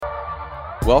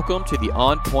Welcome to the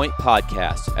On Point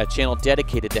Podcast, a channel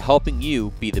dedicated to helping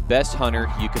you be the best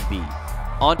hunter you can be.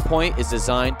 On Point is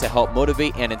designed to help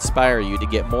motivate and inspire you to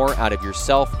get more out of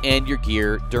yourself and your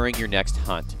gear during your next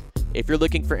hunt. If you're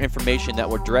looking for information that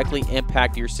will directly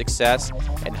impact your success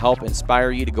and help inspire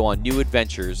you to go on new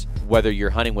adventures, whether you're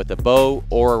hunting with a bow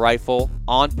or a rifle,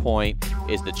 On Point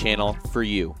is the channel for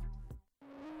you.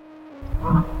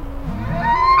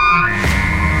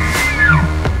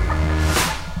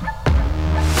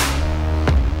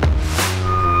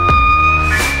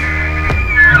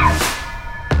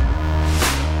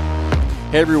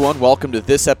 Hey everyone, welcome to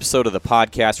this episode of the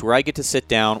podcast where I get to sit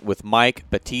down with Mike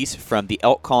Batiste from the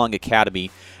Elk Calling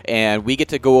Academy, and we get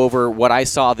to go over what I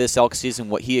saw this elk season,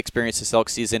 what he experienced this elk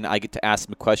season. I get to ask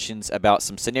him questions about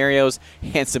some scenarios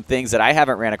and some things that I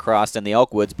haven't ran across in the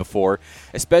elk woods before,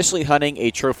 especially hunting a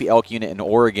trophy elk unit in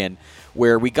Oregon,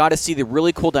 where we got to see the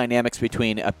really cool dynamics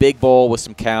between a big bull with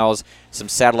some cows, some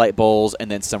satellite bulls,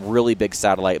 and then some really big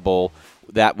satellite bull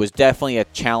that was definitely a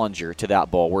challenger to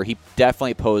that bull, where he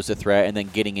definitely posed a threat, and then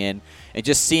getting in and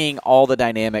just seeing all the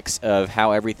dynamics of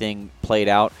how everything played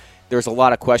out. There's a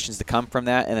lot of questions to come from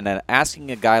that, and then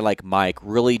asking a guy like Mike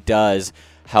really does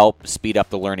help speed up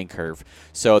the learning curve.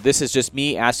 So this is just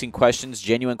me asking questions,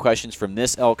 genuine questions from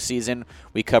this elk season.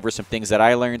 We cover some things that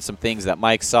I learned, some things that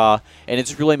Mike saw, and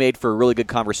it's really made for a really good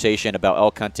conversation about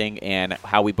elk hunting and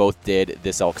how we both did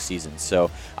this elk season. So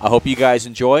I hope you guys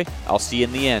enjoy. I'll see you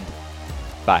in the end.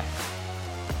 Bye.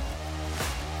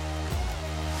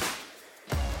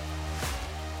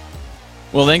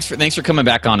 Well, thanks for coming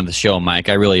back onto the show, Mike.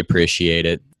 I really appreciate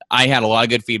it. I had a lot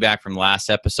of good feedback from the last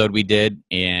episode we did,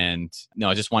 and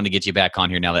I just wanted to get you back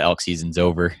on here now that elk season's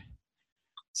over.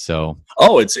 So,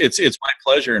 it's my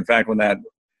pleasure. In fact, when that,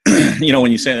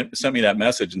 when you sent me that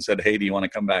message and said, "Hey, do you want to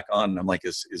come back on?" And I'm like,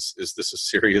 "Is this a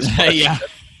serious question?" Yeah,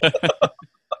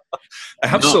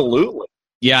 absolutely.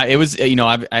 Yeah, it was.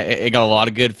 I got a lot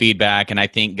of good feedback, and I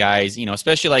think guys,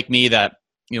 especially like me, that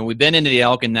we've been into the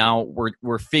elk, and now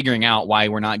we're figuring out why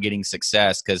we're not getting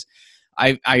success. Because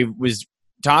I was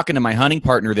talking to my hunting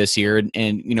partner this year,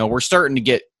 and we're starting to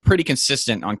get pretty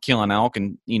consistent on killing elk,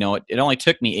 and it only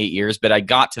took me 8 years, but I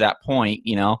got to that point,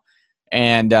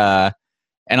 and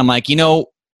I'm like,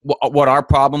 what our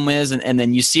problem is, and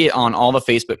then you see it on all the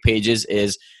Facebook pages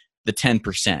is the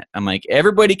 10%. I'm like,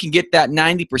 everybody can get that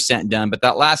 90% done, but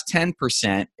that last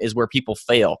 10% is where people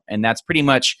fail. And that's pretty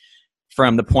much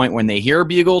from the point when they hear a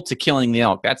bugle to killing the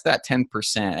elk. That's that 10%.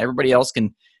 Everybody else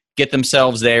can get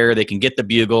themselves there. They can get the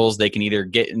bugles. They can either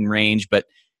get in range, but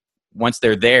once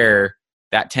they're there,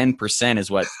 that 10% is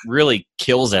what really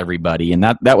kills everybody. And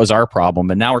that was our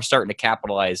problem. And now we're starting to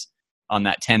capitalize on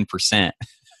that 10%.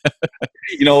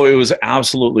 It was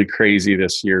absolutely crazy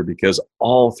this year because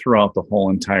all throughout the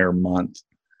whole entire month,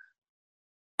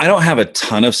 I don't have a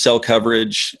ton of cell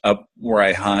coverage up where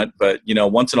I hunt, but,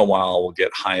 once in a while we'll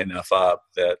get high enough up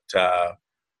that,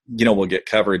 we'll get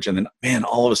coverage. And then, man,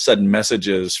 all of a sudden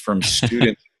messages from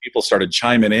students, people started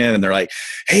chiming in, and they're like,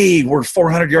 "Hey, we're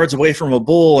 400 yards away from a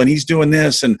bull and he's doing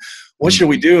this. And what should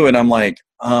we do?" And I'm like,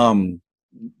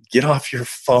 get off your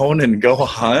phone and go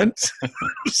hunt.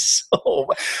 So,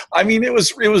 it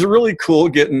was really cool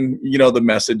getting, the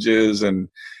messages and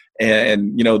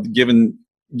giving,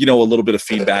 a little bit of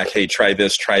feedback. Hey, try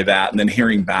this, try that. And then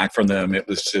hearing back from them, it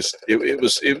was just,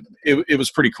 it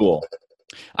was pretty cool.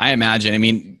 I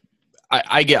imagine.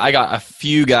 I got a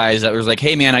few guys that was like,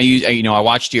 "Hey man, I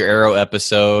watched your arrow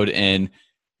episode and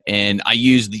I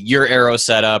used your arrow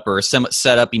setup or some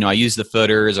setup, I used the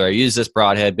footers or I used this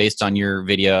broadhead based on your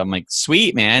video." I'm like,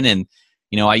 "Sweet, man." And,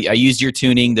 I used your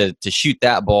tuning to shoot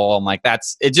that bull. I'm like,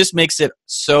 it just makes it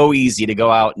so easy to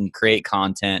go out and create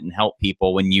content and help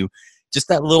people when just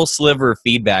that little sliver of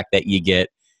feedback that you get,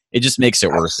 it just makes it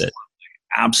worth it.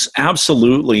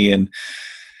 Absolutely. And,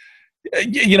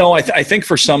 I think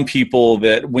for some people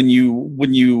that when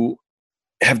you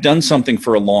have done something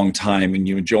for a long time and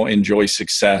you enjoy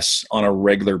success on a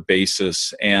regular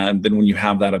basis, and then when you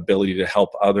have that ability to help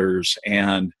others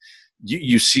and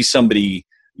you see somebody,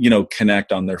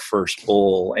 connect on their first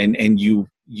bull and you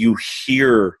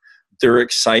hear their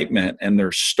excitement and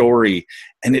their story,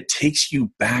 and it takes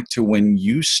you back to when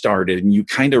you started and you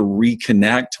kind of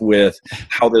reconnect with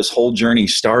how this whole journey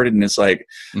started. And it's like,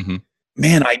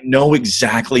 man, I know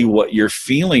exactly what you're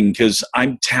feeling because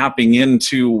I'm tapping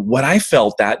into what I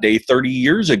felt that day 30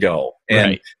 years ago.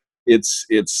 And right. it's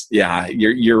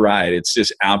you're right. It's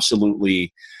just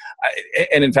absolutely.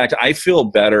 And in fact, I feel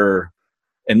better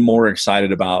and more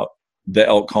excited about the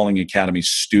Elk Calling Academy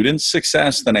students'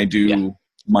 success than I do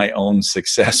my own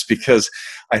success, because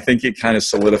I think it kind of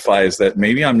solidifies that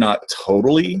maybe I'm not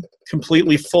totally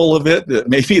completely full of it, that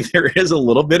maybe there is a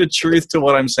little bit of truth to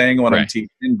what I'm saying when I'm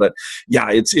teaching. But yeah,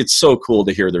 it's so cool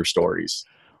to hear their stories.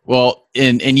 Well,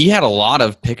 and you had a lot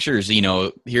of pictures,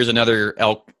 here's another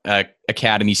Elk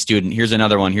Academy student. Here's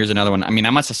another one. Here's another one. I mean,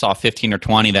 I must have saw 15 or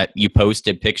 20 that you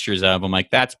posted pictures of. I'm like,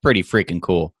 that's pretty freaking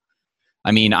cool.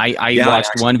 I mean, I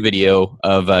watched one video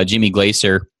of Jimmy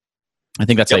Glacier. I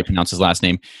think that's how you pronounce his last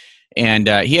name. And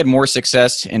he had more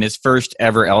success in his first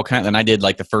ever elk hunt than I did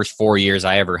like the first 4 years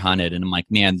I ever hunted. And I'm like,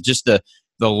 man, just the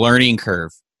learning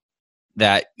curve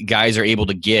that guys are able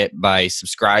to get by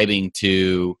subscribing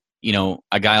to,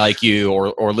 a guy like you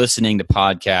or listening to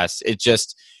podcasts.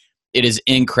 It is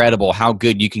incredible how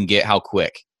good you can get, how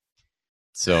quick.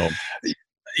 So,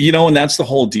 and that's the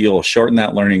whole deal, shorten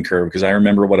that learning curve, because I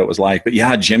remember what it was like. But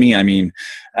yeah, Jimmy, I mean,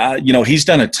 he's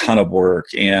done a ton of work,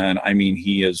 and I mean,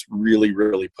 he has really,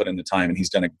 really put in the time, and he's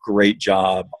done a great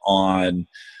job on,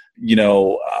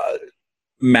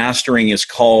 mastering his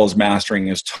calls, mastering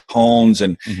his tones,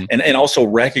 and also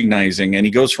recognizing. And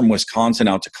he goes from Wisconsin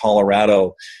out to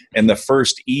Colorado, and the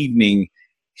first evening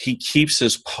he keeps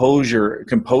his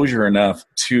composure enough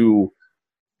to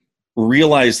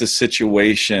realize the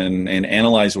situation and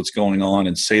analyze what's going on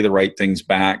and say the right things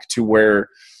back, to where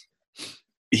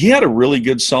he had a really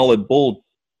good solid bull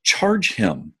charge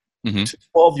him to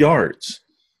 12 yards.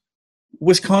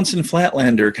 Wisconsin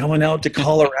Flatlander coming out to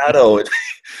Colorado.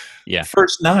 Yeah.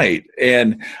 First night.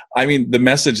 And I mean, the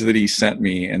message that he sent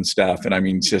me and stuff, and I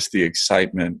mean, just the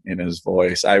excitement in his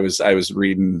voice. I was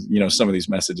reading, some of these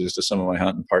messages to some of my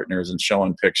hunting partners and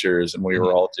showing pictures, and we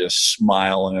were all just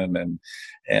smiling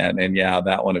and yeah,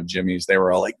 that one of Jimmy's, they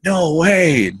were all like, no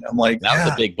way. And I'm like, that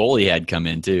was a big bull he had come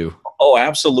in too. Oh,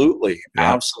 absolutely.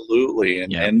 Yeah. Absolutely.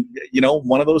 And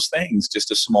one of those things,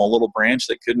 just a small little branch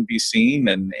that couldn't be seen.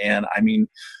 And I mean,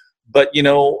 but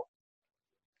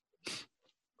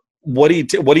what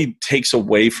he takes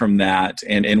away from that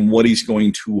and what he's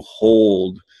going to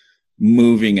hold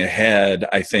moving ahead,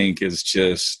 I think, is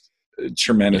just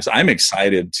tremendous. I'm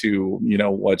excited to,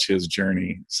 watch his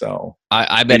journey. So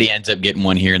I bet he ends up getting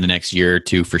one here in the next year or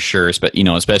two for sure. But,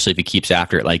 especially if he keeps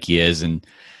after it like he is, and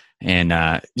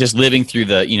just living through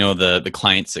the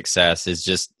client success is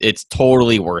just, it's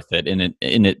totally worth it. And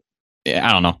it,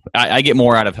 I don't know. I get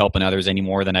more out of helping others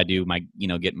anymore than I do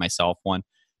getting myself one.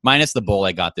 Minus the bull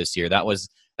I got this year. That was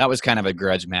kind of a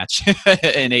grudge match,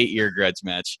 an 8-year grudge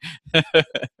match.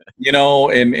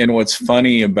 And what's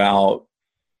funny about,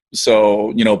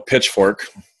 Pitchfork,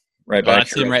 right back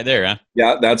that's here. Him right there, huh?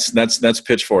 Yeah, that's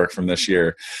Pitchfork from this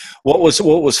year. What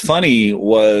was funny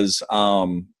was,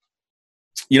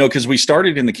 because we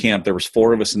started in the camp. There was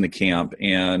 4 of us in the camp,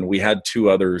 and we had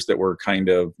 2 others that were kind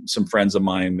of some friends of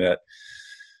mine that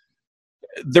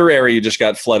their area just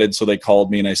got flooded. So they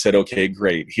called me, and I said, okay,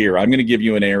 great. Here, I'm going to give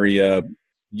you an area.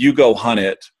 You go hunt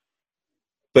it,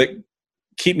 but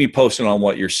keep me posted on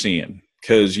what you're seeing.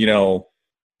 Because,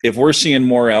 if we're seeing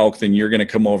more elk, then you're going to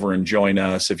come over and join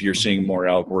us. If you're seeing more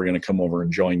elk, we're going to come over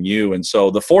and join you. And so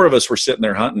the 4 of us were sitting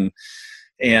there hunting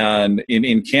and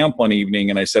in camp one evening.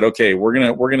 And I said, okay, we're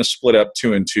going to split up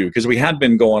 2 and 2, because we had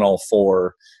been going all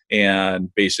 4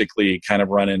 and basically kind of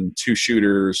running 2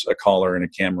 shooters, a caller, and a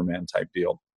cameraman type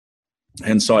deal.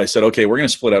 And so I said, okay, we're going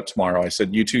to split up tomorrow. I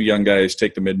said, you 2 young guys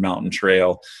take the Mid-Mountain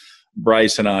Trail.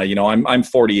 Bryce and I, I'm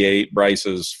 48. Bryce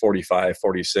is 45,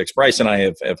 46. Bryce and I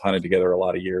have hunted together a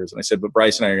lot of years. And I said, but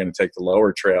Bryce and I are going to take the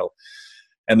lower trail.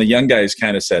 And the young guys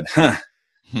kind of said,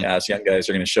 yeah, us young guys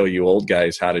are going to show you old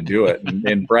guys how to do it.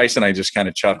 And Bryce and I just kind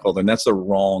of chuckled. And that's the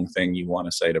wrong thing you want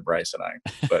to say to Bryce and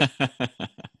I.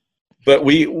 But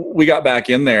we got back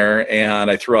in there, and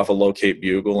I threw off a locate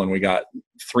bugle, and we got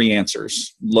 3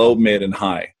 answers, low, mid, and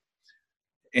high.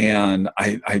 And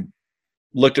I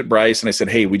looked at Bryce and I said,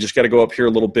 hey, we just got to go up here a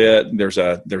little bit. There's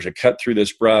a cut through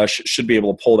this brush. Should be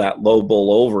able to pull that low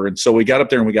bull over. And so we got up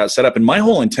there and we got set up. And my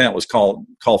whole intent was call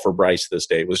for Bryce this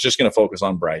day. Was just going to focus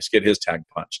on Bryce, get his tag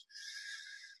punched.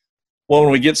 Well,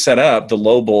 when we get set up, the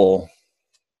low bull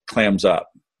clams up,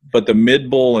 but the mid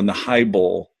bull and the high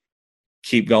bull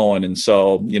keep going. And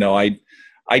so,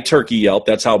 I turkey yelp.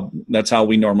 That's how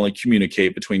we normally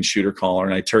communicate between shooter caller.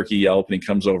 And I turkey yelp, and he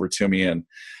comes over to me, and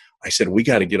I said, we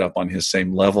got to get up on his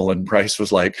same level. And Bryce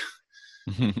was like,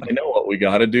 I know what we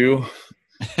got to do,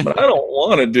 but I don't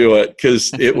want to do it,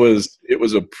 because it was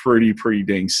a pretty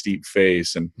dang steep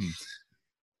face. And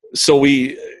so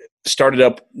we started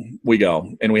up, we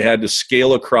go, and we had to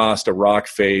scale across a rock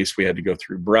face. We had to go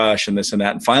through brush and this and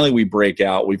that. And finally we break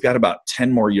out. We've got about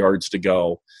 10 more yards to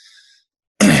go.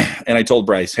 And I told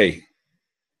Bryce, hey,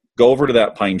 go over to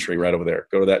that pine tree right over there.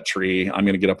 Go to that tree. I'm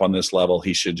going to get up on this level.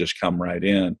 He should just come right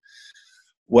in.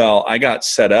 Well, I got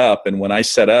set up. And when I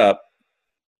set up,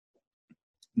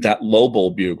 that low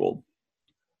bull bugled.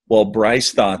 Well,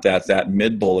 Bryce thought that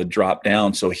mid bull had dropped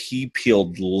down, so he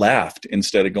peeled left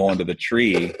instead of going to the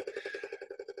tree.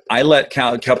 I let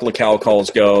a couple of cow calls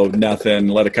go, nothing.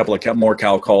 Let a couple of more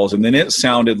cow calls, and then it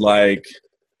sounded like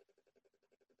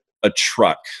a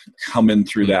truck coming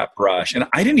through that brush. And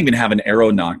I didn't even have an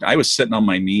arrow knocked. I was sitting on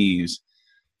my knees,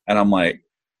 and I'm like,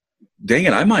 dang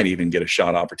it, I might even get a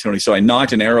shot opportunity. So I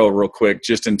knocked an arrow real quick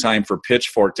just in time for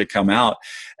Pitchfork to come out.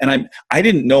 And I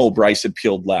didn't know Bryce had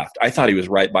peeled left. I thought he was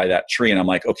right by that tree. And I'm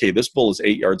like, okay, this bull is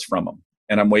 8 yards from him.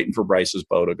 And I'm waiting for Bryce's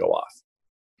bow to go off.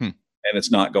 And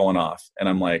it's not going off. And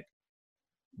I'm like,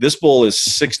 this bull is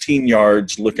 16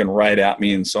 yards looking right at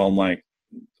me. And so I'm like,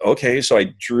 okay. So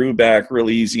I drew back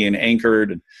real easy and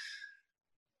anchored. And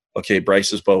okay,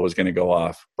 Bryce's bow was going to go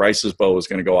off. Bryce's bow was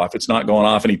going to go off. It's not going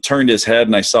off. And he turned his head,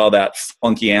 and I saw that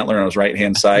funky antler on his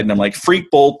right-hand side. And I'm like,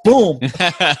 freak bolt, boom.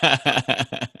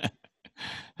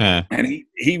 And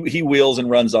he wheels and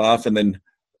runs off. And then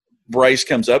Bryce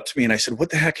comes up to me, and I said,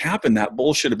 what the heck happened? That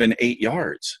bull should have been 8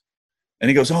 yards. And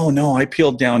he goes, oh, no, I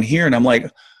peeled down here. And I'm like,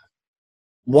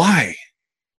 why?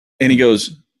 And he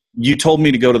goes, you told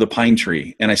me to go to the pine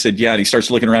tree. And I said, yeah. And he starts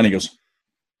looking around. And he goes,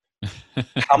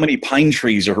 how many pine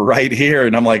trees are right here?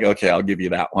 And I'm like, okay, I'll give you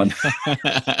that one.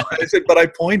 I said, but I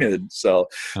pointed. So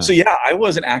yeah, I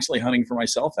wasn't actually hunting for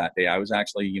myself that day. I was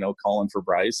actually, calling for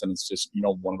Bryce. And it's just,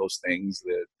 one of those things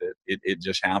that it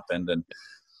just happened. And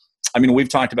I mean, we've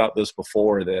talked about this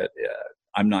before that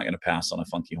I'm not going to pass on a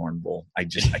funky horn bull. I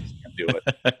can't do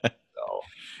it. So.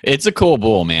 It's a cool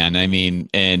bull, man. I mean,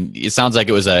 and it sounds like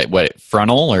it was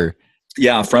frontal or?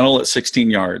 Yeah, frontal at 16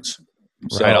 yards.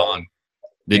 Right on.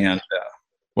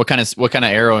 What kind of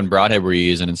arrow and broadhead were you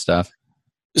using and stuff?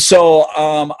 So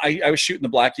I was shooting the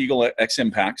Black Eagle X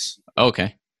Impacts.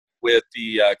 Okay. With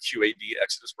the QAD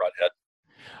Exodus broadhead.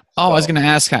 Oh, so. I was going to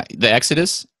ask the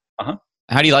Exodus. Uh-huh.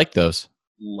 How do you like those?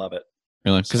 Love it.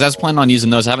 Really? Because I was planning on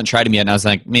using those. I haven't tried them yet. And I was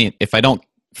like, man, if I don't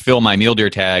fill my mule deer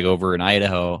tag over in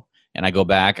Idaho and I go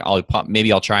back,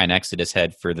 maybe I'll try an Exodus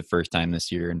head for the first time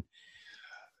this year. And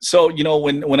so,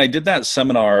 when I did that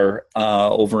seminar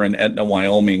over in Etna,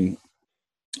 Wyoming,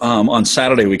 on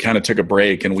Saturday, we kind of took a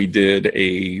break and we did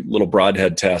a little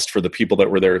broadhead test for the people that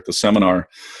were there at the seminar.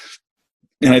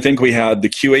 And I think we had the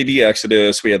QAD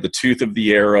Exodus, we had the Tooth of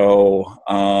the Arrow,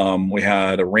 we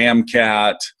had a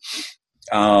Ramcat,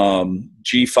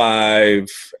 G5,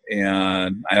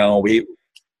 and I don't know,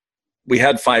 we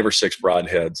had 5 or 6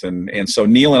 broadheads. And so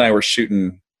Neil and I were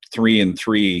shooting 3 and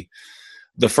 3.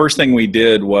 The first thing we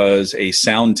did was a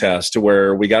sound test to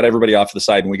where we got everybody off to the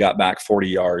side and we got back 40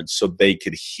 yards so they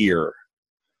could hear.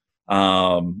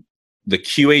 The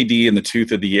QAD and the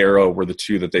Tooth of the Arrow were the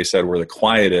two that they said were the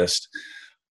quietest.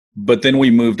 But then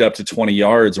we moved up to 20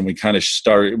 yards and we kind of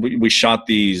we shot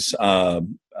these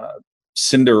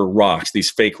cinder rocks,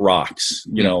 these fake rocks,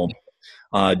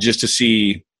 just to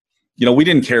see. We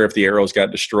didn't care if the arrows got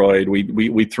destroyed.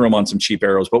 We threw them on some cheap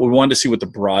arrows, but we wanted to see what the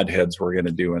broadheads were going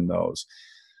to do in those.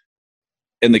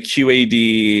 And the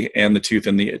QAD and the Tooth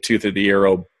of the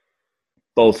Arrow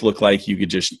both look like you could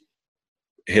just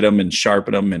hit them and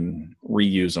sharpen them and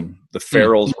reuse them. The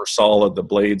ferrules were solid, the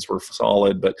blades were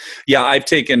solid. But yeah, I've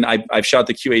shot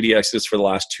the QAD Exodus for the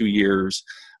last 2 years.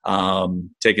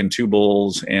 Taken 2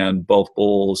 bulls, and both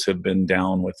bulls have been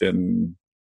down within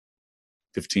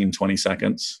 15, 20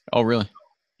 seconds. Oh, really?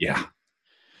 Yeah.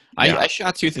 I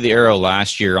shot Tooth of the Arrow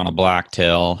last year on a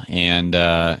blacktail and,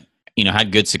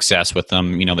 had good success with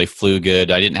them. They flew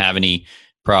good. I didn't have any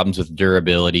problems with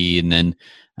durability. And then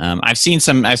I've seen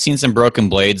some broken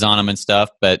blades on them and stuff,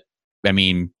 but I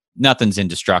mean, nothing's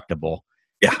indestructible.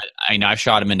 Yeah. I've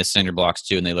shot them into cinder blocks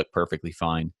too, and they look perfectly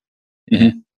fine.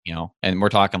 Mm-hmm. And we're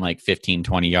talking like 15,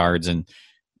 20 yards, and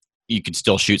you could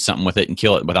still shoot something with it and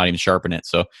kill it without even sharpening it.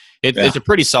 So it's a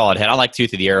pretty solid head. I like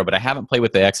Tooth of the Arrow, but I haven't played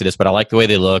with the Exodus, but I like the way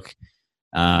they look.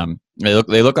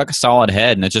 They look like a solid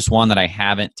head, and it's just one that I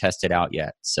haven't tested out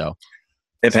yet. So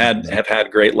have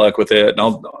had great luck with it.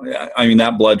 And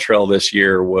that blood trail this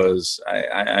year was,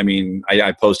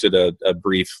 I posted a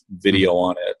brief video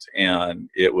on it, and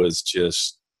it was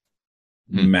just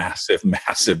massive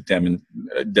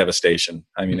devastation.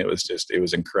 I mean, it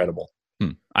was incredible.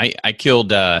 I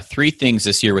killed 3 things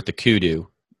this year with the kudu,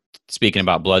 speaking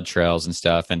about blood trails and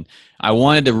stuff. And I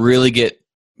wanted to really get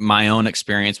my own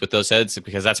experience with those heads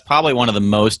because that's probably one of the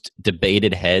most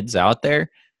debated heads out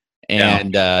there.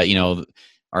 And,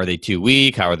 are they too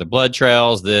weak? How are the blood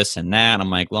trails? This and that. And I'm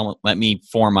like, well, let me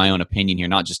form my own opinion here,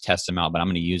 not just test them out, but I'm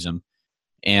going to use them.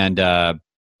 And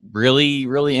really,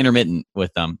 really intermittent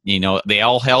with them. They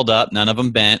all held up. None of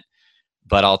them bent.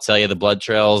 But I'll tell you, the blood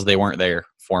trails, they weren't there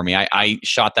for me. I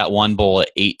shot that one bull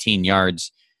at 18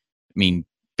 yards mean,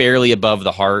 barely above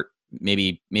the heart,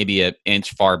 maybe an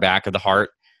inch far back of the heart.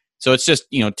 So it's just,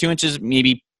 2 inches,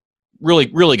 maybe really,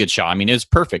 really good shot. I mean, it was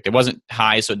perfect. It wasn't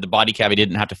high, so the body cavity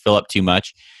didn't have to fill up too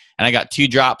much. And I got 2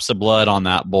 drops of blood on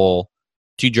that bull,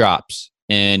 2 drops.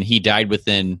 And he died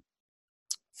within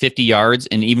 50 yards.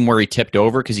 And even where he tipped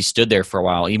over, because he stood there for a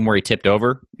while, even where he tipped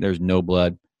over, there's no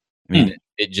blood. I mean,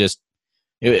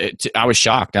 I was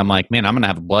shocked. I'm like, man, I'm going to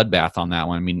have a bloodbath on that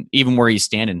one. I mean, even where he's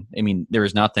standing, I mean, there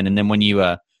was nothing. And then when you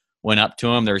went up to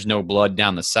him, there's no blood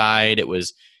down the side.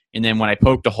 And then when I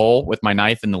poked a hole with my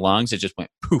knife in the lungs, it just went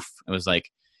poof. It was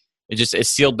like, it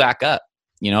sealed back up.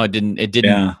 It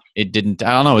didn't,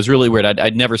 I don't know. It was really weird.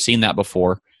 I'd never seen that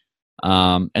before.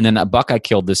 And then that buck I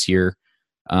killed this year,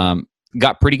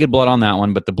 got pretty good blood on that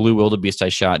one, but the blue wildebeest I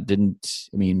shot didn't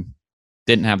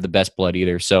have the best blood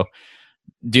either. So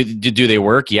do they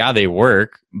work? Yeah, they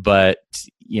work, but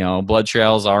blood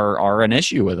trails are an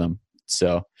issue with them.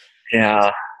 So,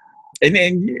 yeah. And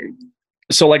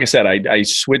so, like I said, I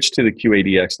switched to the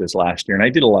Q80X this last year, and I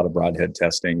did a lot of broadhead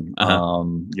testing.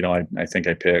 I think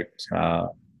I picked 5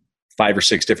 or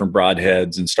 6 different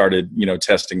broadheads and started,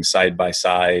 testing side by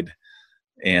side.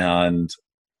 And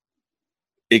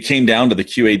it came down to the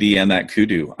Q80 and that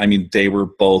Kudu. I mean, they were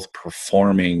both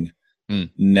performing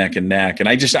neck and neck. And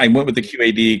I went with the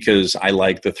Q80 because I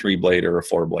like the 3-blade or a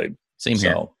 4-blade. Same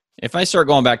here. If I start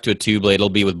going back to a 2-blade, it'll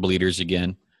be with bleeders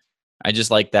again. I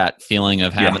just like that feeling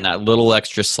of having that little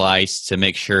extra slice to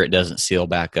make sure it doesn't seal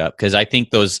back up. Because I think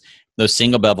those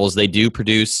single bevels, they do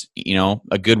produce,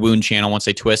 a good wound channel once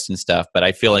they twist and stuff. But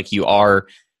I feel like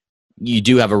you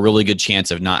do have a really good chance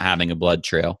of not having a blood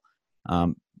trail.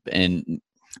 And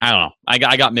I don't know.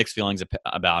 I got mixed feelings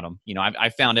about them. I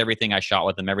found everything I've shot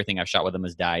with them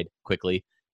has died quickly.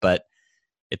 But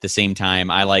at the same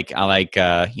time, I like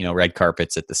red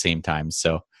carpets at the same time.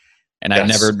 So. And I've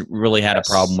never really had a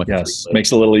problem with it.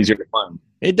 Makes it a little easier to find.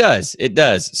 It does.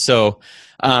 So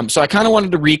I kind of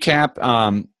wanted to recap.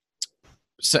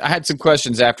 So I had some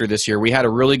questions after this year. We had a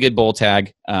really good bull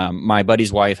tag. My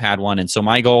buddy's wife had one. And so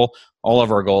my goal, all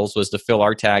of our goals, was to fill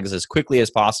our tags as quickly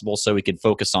as possible so we could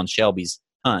focus on Shelby's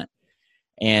hunt.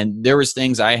 And there was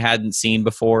things I hadn't seen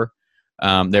before.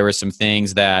 There were some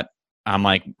things that I'm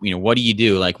like, what do you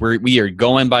do? Like we are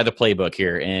going by the playbook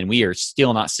here, and we are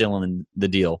still not sealing the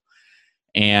deal.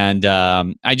 And I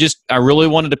really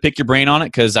wanted to pick your brain on it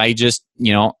because I just,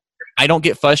 I don't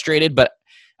get frustrated, but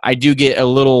I do get a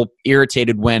little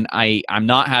irritated when I'm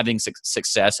not having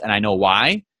success and I know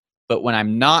why. But when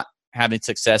I'm not having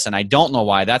success and I don't know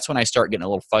why, that's when I start getting a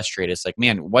little frustrated. It's like,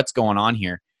 man, what's going on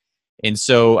here? And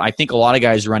so I think a lot of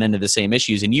guys run into the same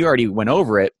issues, and you already went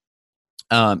over it.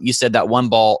 You said that one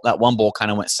bull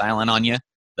kind of went silent on you,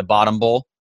 the bottom bull.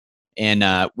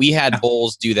 And we had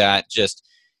bulls do that. Just,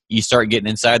 you start getting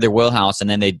inside their wheelhouse and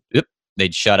then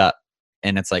they'd shut up.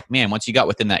 And it's like, man, once you got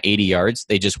within that 80 yards,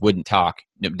 they just wouldn't talk.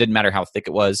 It didn't matter how thick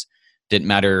it was. Didn't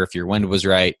matter if your wind was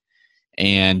right.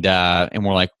 And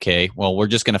we're like, okay, well, we're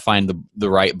just going to find the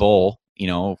right bull.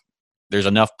 There's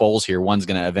enough bulls here. One's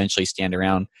going to eventually stand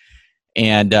around.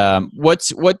 And what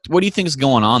do you think is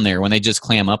going on there when they just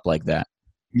clam up like that?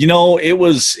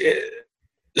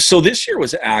 So this year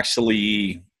was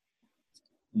actually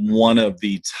one of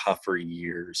the tougher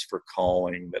years for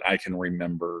calling that I can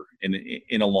remember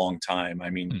in a long time. I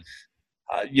mean,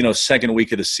 second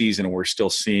week of the season, we're still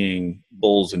seeing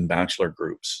bulls in bachelor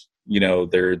groups.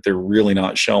 They're really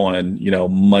not showing,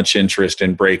 much interest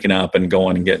in breaking up and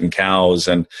going and getting cows.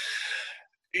 And,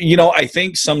 I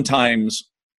think sometimes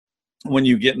when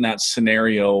you get in that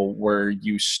scenario where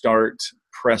you start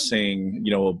pressing,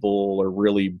 a bull or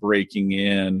really breaking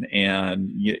in, and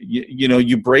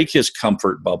you break his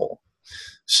comfort bubble.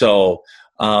 So,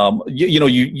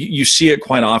 you see it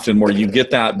quite often where you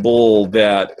get that bull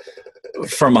that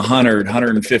from 100,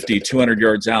 150, 200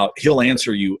 yards out, he'll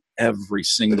answer you every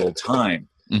single time.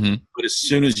 Mm-hmm. But as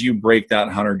soon as you break that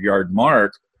 100-yard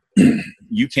mark,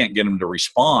 you can't get him to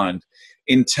respond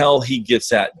until he gets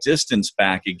that distance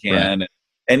back again. Right.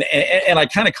 And I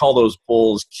kind of call those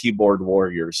bulls keyboard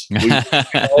warriors. We've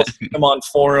all seen them on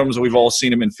forums. We've all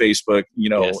seen them in Facebook,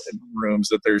 yes, rooms,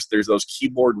 that there's those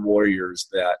keyboard warriors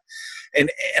that, and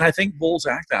I think bulls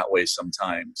act that way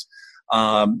sometimes.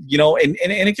 And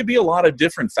it could be a lot of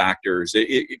different factors.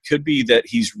 It could be that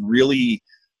he's really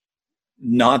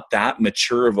not that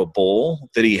mature of a bull,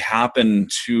 that he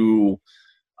happened to,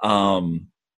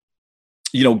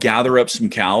 gather up some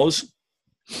cows.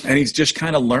 And he's just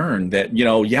kind of learned that,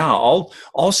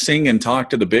 I'll sing and talk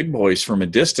to the big boys from a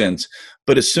distance,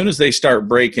 But as soon as they start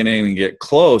breaking in and get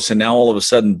close, and now all of a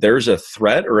sudden there's a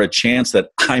threat or a chance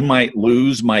that I might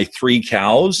lose my 3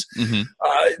 cows,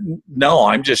 no,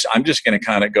 I'm just going to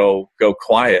kind of go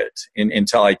quiet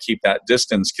until I keep that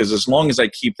distance. Because as long as I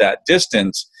keep that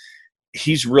distance,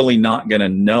 he's really not going to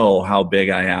know how big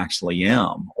I actually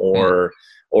am, or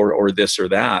this or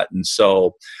that. And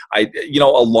so a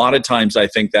lot of times I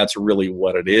think that's really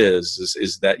what it is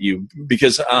that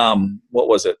because what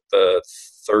was it, the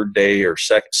third day or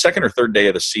second or third day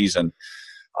of the season,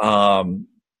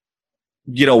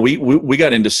 we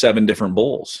got into 7 different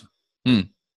bulls.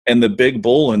 And the big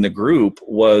bull in the group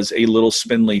was a little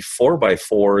spindly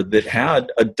 4x4 that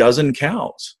had a dozen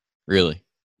cows. Really?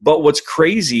 But what's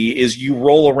crazy is you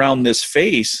roll around this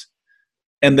face,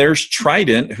 and there's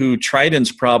Trident,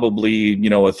 Trident's probably,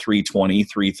 a 320,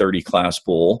 330 class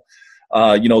bull.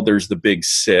 There's the big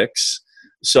 6.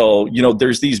 So,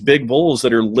 there's these big bulls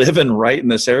that are living right in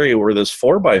this area where this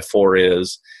 4x4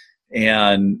 is.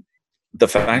 And the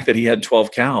fact that he had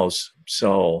 12 cows.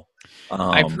 So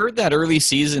I've heard that early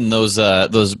season,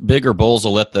 those bigger bulls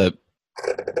will let the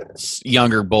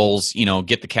younger bulls,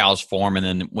 get the cows for them. And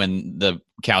then when the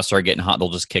cows start getting hot, they'll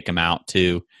just kick them out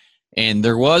too. And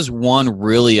there was one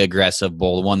really aggressive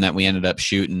bull, the one that we ended up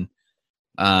shooting,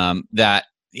 that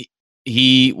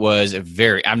he was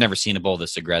I've never seen a bull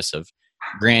this aggressive.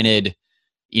 Granted,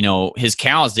 his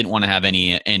cows didn't want to have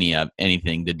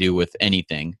anything to do with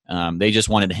anything. They just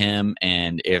wanted him.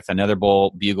 And if another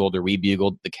bull bugled or we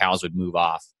bugled, the cows would move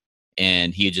off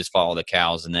and he would just follow the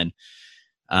cows. And then,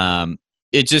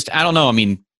 it just, I don't know. I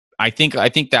mean, I think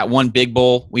that one big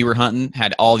bull we were hunting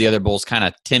had all the other bulls kind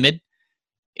of timid.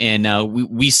 And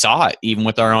we saw it even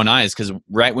with our own eyes, because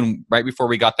right before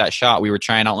we got that shot, we were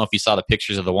trying. I don't know if you saw the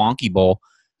pictures of the wonky bull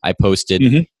I posted.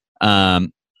 Mm-hmm.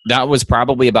 That was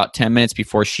probably about 10 minutes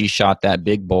before she shot that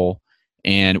big bull.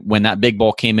 And when that big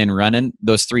bull came in running,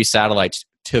 those 3 satellites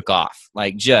took off,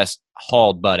 like just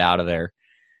hauled butt out of there.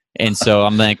 And so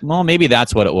I'm like, well, maybe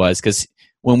that's what it was, because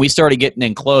when we started getting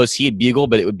in close, he'd bugle,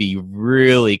 but it would be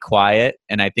really quiet.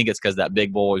 And I think it's because that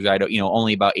big bull was right,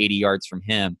 only about 80 yards from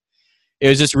him. It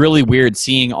was just really weird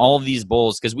seeing all of these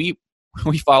bulls, because we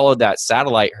followed that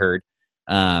satellite herd,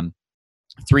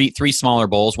 3 smaller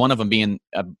bulls, one of them being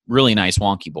a really nice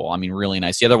wonky bull. I mean, really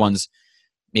nice. The other one's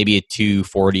maybe a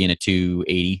 240 and a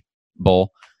 280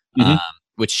 bull,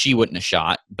 which she wouldn't have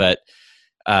shot. But,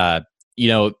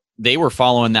 they were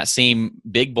following that same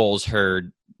big bulls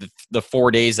herd the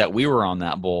 4 days that we were on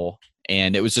that bull.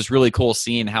 And it was just really cool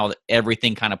seeing how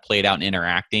everything kind of played out and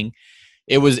interacting.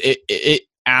 It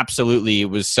absolutely, it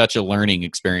was such a learning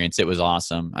experience. It was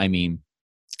awesome. I mean,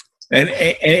 and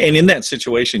in that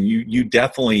situation, you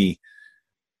definitely,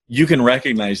 you can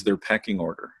recognize their pecking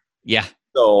order. Yeah.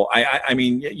 So I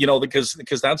mean, because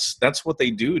that's what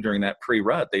they do during that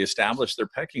pre-rut. They establish their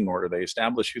pecking order. They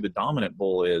establish who the dominant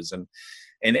bull is, and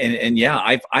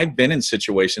yeah, I've been in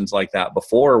situations like that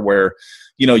before where,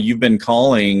 you've been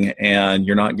calling and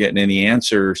you're not getting any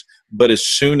answers, but as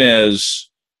soon as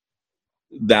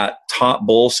that top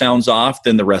bull sounds off,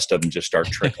 then the rest of them just start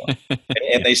trickling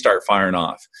and they start firing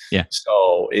off. Yeah.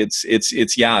 So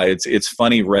it's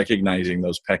funny recognizing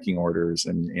those pecking orders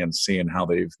and seeing how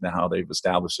they've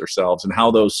established themselves and how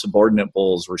those subordinate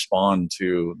bulls respond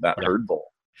to that herd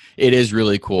bull. It is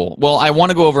really cool. Well, I want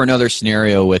to go over another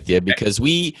scenario with you, because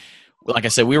like I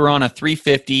said, we were on a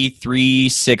 350,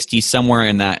 360, somewhere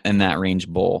in that range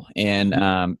bull.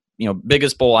 And,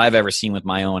 biggest bull I've ever seen with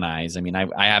my own eyes. I mean,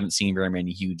 I haven't seen very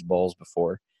many huge bulls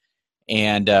before.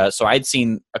 And so I'd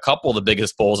seen a couple of the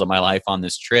biggest bulls of my life on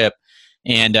this trip.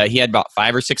 And he had about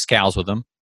 5 or 6 cows with him.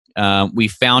 We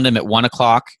found him at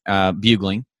 1:00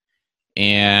 bugling.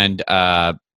 And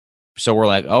so we're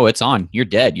like, oh, it's on. You're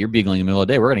dead. You're bugling in the middle of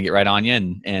the day. We're going to get right on you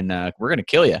and we're going to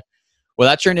kill you. Well,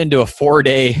 that turned into a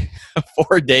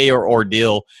 4-day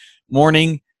ordeal.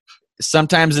 Morning,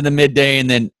 sometimes in the midday, and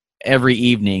then every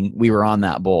evening we were on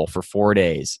that bull for 4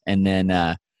 days. And then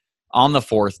on the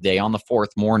 4th day, on the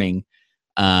 4th morning,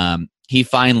 he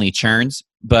finally churns,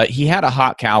 but he had a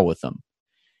hot cow with him.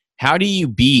 How do you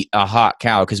beat a hot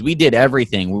cow? Because we did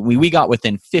everything. We got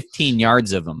within 15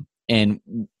 yards of him and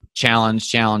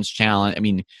challenge. I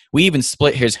mean, we even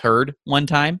split his herd one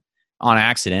time on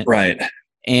accident. Right.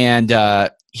 And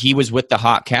he was with the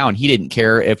hot cow, and he didn't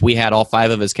care if we had all 5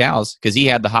 of his cows because he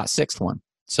had the hot 6th one.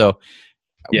 So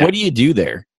what do you do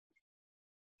there?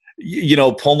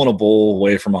 Pulling a bull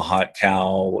away from a hot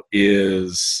cow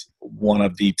is one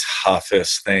of the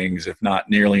toughest things, if not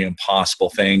nearly impossible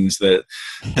things that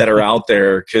are out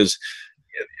there. Because,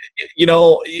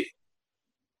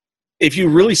 if you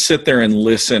really sit there and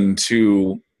listen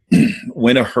to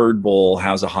when a herd bull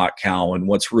has a hot cow and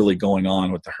what's really going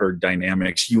on with the herd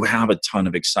dynamics, you have a ton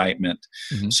of excitement.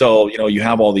 Mm-hmm. So, you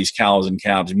have all these cows and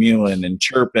calves mewing and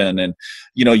chirping, and,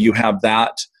 you have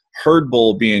that herd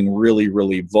bull being really,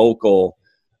 really vocal.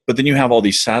 But then you have all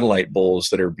these satellite bulls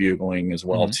that are bugling as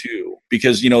well, too,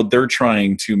 because, they're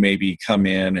trying to maybe come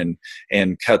in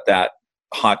and cut that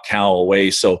hot cow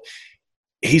away. So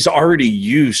he's already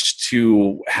used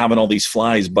to having all these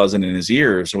flies buzzing in his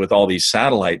ears with all these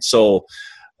satellites. So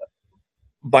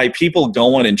by people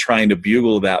going and trying to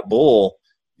bugle that bull,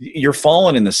 you're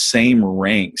falling in the same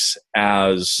ranks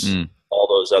as all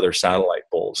those other satellite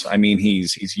bulls. I mean,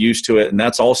 he's used to it, and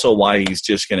that's also why he's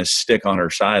just going to stick on her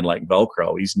side like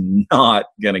Velcro. He's not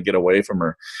going to get away from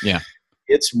her. Yeah.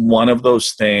 It's one of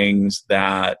those things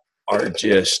that are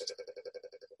just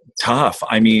tough.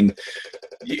 I mean,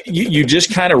 you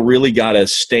just kind of really got to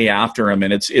stay after him,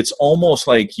 and it's almost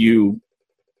like you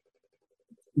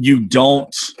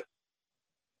don't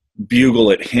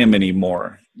bugle at him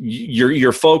anymore.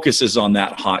 Your focus is on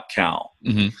that hot cow.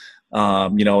 And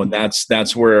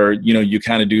that's where you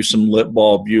kind of do some lip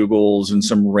ball bugles and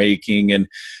some raking, and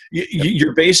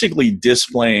you're basically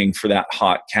displaying for that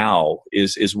hot cow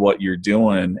is what you're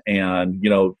doing, and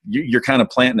you're kind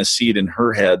of planting a seed in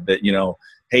her head that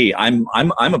hey, I'm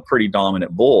a pretty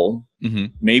dominant bull.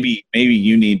 Maybe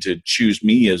you need to choose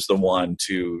me as the one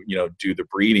to do the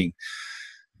breeding.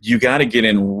 You got to get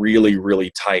in really, really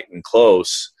tight and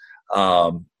close,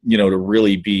 to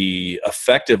really be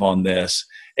effective on this.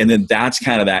 And then that's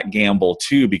kind of that gamble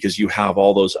too, because you have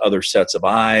all those other sets of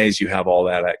eyes, you have all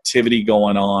that activity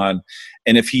going on.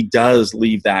 And if he does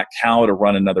leave that cow to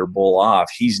run another bull off,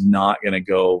 he's not going to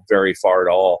go very far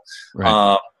at all.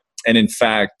 Right. And in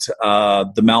fact,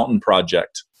 the Mountain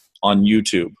Project on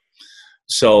YouTube.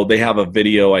 So they have a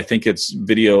video, I think it's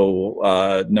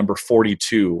video number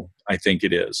 42, I think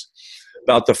it is.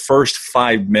 About the first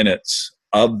 5 minutes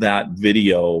of that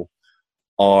video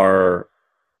are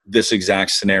this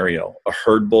exact scenario, a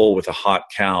herd bull with a hot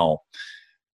cow.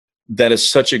 That is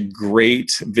such a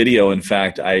great video. In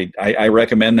fact, I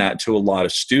recommend that to a lot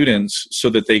of students so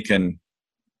that they can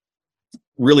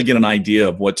really get an idea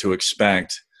of what to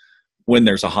expect when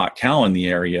there's a hot cow in the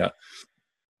area.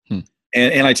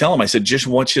 And I tell him, I said, just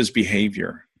watch his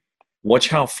behavior. Watch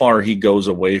how far he goes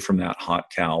away from that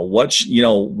hot cow. Watch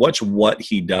what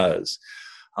he does.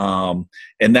 And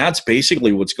that's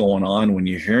basically what's going on when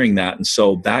you're hearing that. And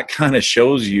so that kind of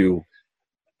shows you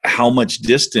how much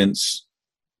distance,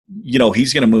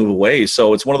 he's going to move away.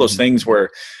 So it's one of those things where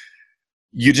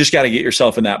you just got to get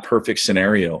yourself in that perfect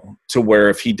scenario to where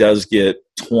if he does get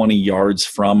 20 yards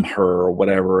from her or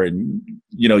whatever, and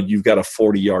you've got a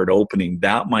 40-yard opening,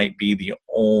 that might be the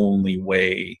only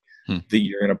way that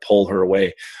you're going to pull her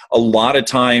away. A lot of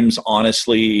times,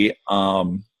 honestly,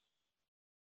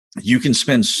 you can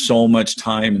spend so much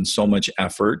time and so much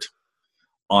effort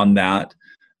on that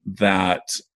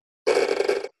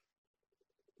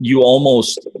you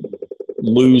almost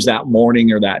lose that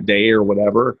morning or that day or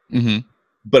whatever.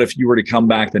 But if you were to come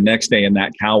back the next day and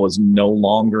that cow was no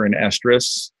longer in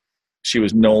estrus, she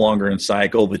was no longer in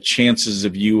cycle, the chances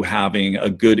of you having a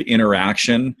good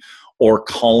interaction or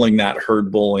calling that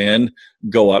herd bull in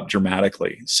go up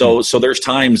dramatically. So there's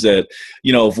times that,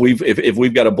 if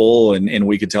we've got a bull and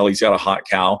we can tell he's got a hot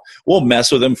cow, we'll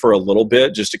mess with him for a little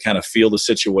bit just to kind of feel the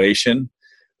situation.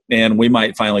 And we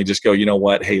might finally just go, you know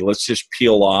what, hey, let's just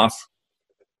peel off.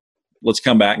 Let's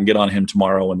come back and get on him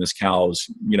tomorrow when this cow's,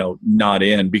 not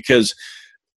in. Because,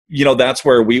 that's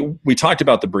where we talked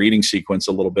about the breeding sequence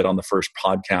a little bit on the first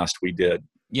podcast we did.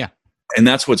 Yeah. And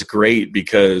that's what's great,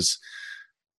 because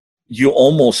you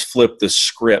almost flip the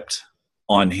script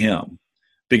on him,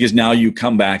 because now you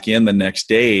come back in the next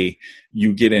day,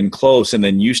 you get in close, and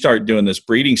then you start doing this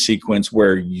breeding sequence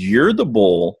where you're the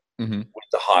bull with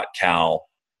the hot cow.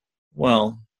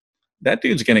 Well, that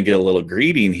dude's going to get a little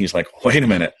greedy, and he's like, wait a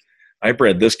minute, I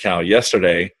bred this cow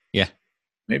yesterday. Yeah.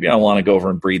 Maybe I want to go over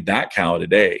and breed that cow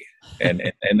today.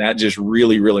 And that just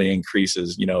really, really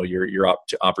increases, your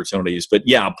opportunities. But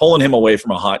yeah, pulling him away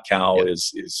from a hot cow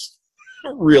is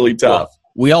really tough. Well,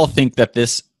 we all think that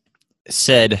this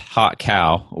said hot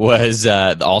cow was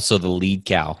also the lead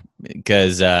cow,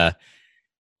 because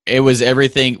it was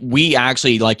everything. We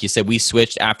actually, like you said, we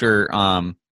switched after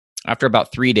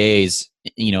about 3 days,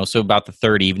 so about the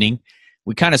third evening,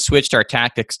 we kind of switched our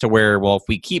tactics to where, well, if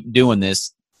we keep doing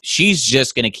this, she's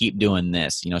just going to keep doing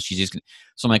this. She's just gonna,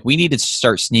 so I'm like, we need to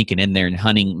start sneaking in there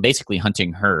and basically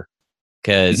hunting her,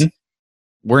 because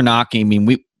we're not. I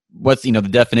mean, what's the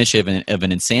definition of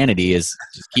an insanity is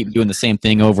just keep doing the same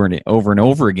thing over and over and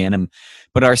over again.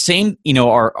 But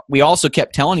we also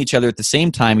kept telling each other at the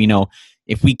same time,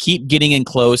 if we keep getting in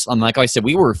close, like I said,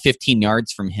 we were 15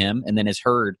 yards from him, and then his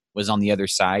herd was on the other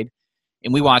side,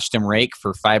 and we watched him rake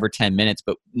for 5 or 10 minutes,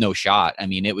 but no shot. I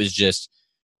mean, it was just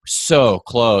so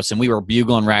close, and we were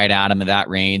bugling right at him at that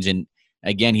range, and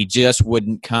again, he just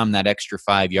wouldn't come that extra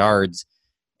 5 yards.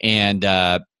 And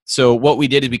so what we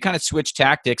did is we kind of switched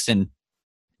tactics,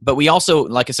 but we also,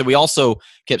 like I said, we also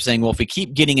kept saying, well, if we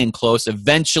keep getting in close,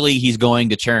 eventually he's going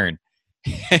to turn.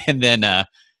 And then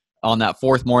on that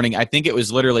fourth morning, I think it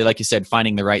was literally, like you said,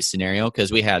 finding the right scenario,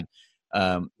 because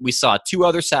we saw 2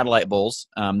 other satellite bulls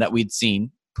that we'd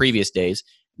seen previous days.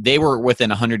 They were within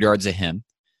 100 yards of him,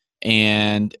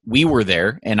 and we were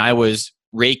there, and I was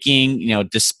raking,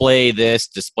 display this,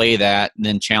 display that, and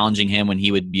then challenging him when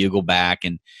he would bugle back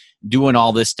and doing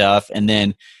all this stuff. And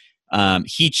then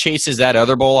he chases that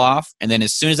other bull off, and then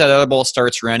as soon as that other bull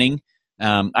starts running,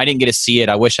 I didn't get to see it.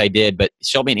 I wish I did, but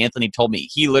Shelby and Anthony told me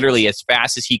he literally, as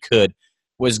fast as he could,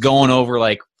 was going over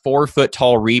like 4-foot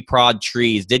tall reprod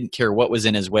trees, didn't care what was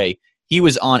in his way. He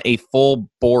was on a full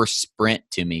bore sprint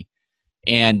to me.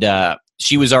 And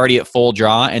she was already at full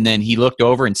draw, and then he looked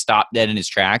over and stopped dead in his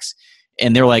tracks.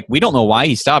 And they're like, we don't know why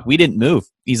he stopped. We didn't move.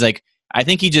 He's like, I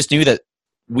think he just knew that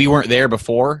we weren't there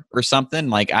before or something.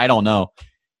 Like, I don't know.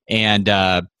 And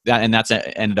that's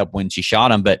ended up when she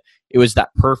shot him. But it was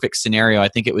that perfect scenario. I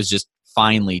think it was just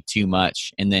finally too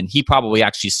much. And then he probably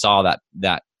actually saw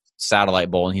that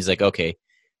satellite bull, and he's like, okay,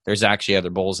 there's actually other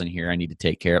bulls in here I need to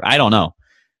take care of. I don't know.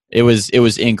 It was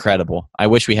incredible. I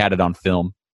wish we had it on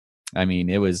film. I mean,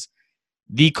 it was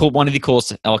one of the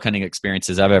coolest elk hunting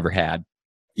experiences I've ever had.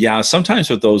 Yeah, sometimes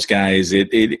with those guys,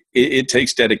 it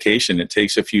takes dedication. It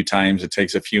takes a few times. It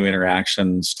takes a few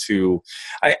interactions to.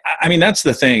 I mean, that's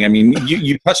the thing. I mean,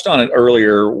 you touched on it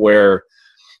earlier, where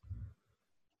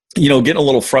getting a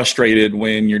little frustrated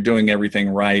when you're doing everything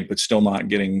right, but still not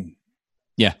getting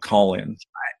call-ins.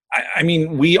 I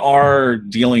mean, we are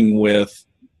dealing with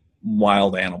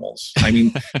wild animals. I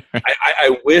mean,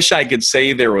 I wish I could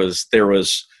say there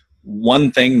was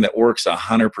one thing that works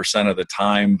 100% of the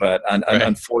time, but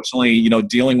unfortunately,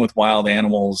 dealing with wild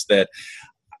animals that,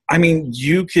 I mean,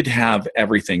 you could have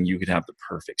everything. You could have the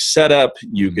perfect setup.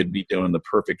 You could be doing the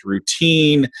perfect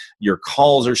routine. Your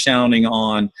calls are sounding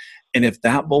on. And if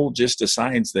that bull just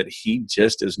decides that he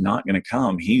just is not going to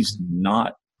come, he's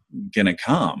not going to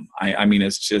come. I mean,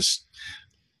 it's just,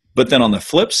 but then on the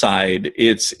flip side,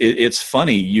 it's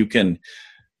funny. You can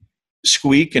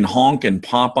squeak and honk and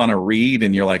pop on a reed,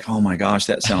 and you're like, oh my gosh,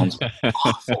 that sounds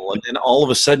awful. And then all of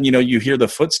a sudden, you hear the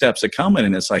footsteps are coming,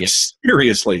 and it's like,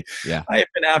 seriously, I have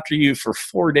been after you for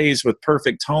 4 days with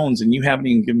perfect tones, and you haven't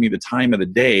even given me the time of the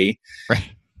day.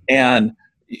 Right. And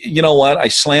you know what? I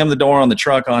slammed the door on the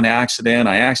truck on accident.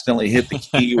 I accidentally hit the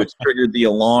key, which triggered the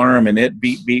alarm, and it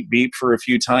beep, beep, beep for a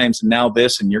few times. And now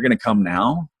this, and you're going to come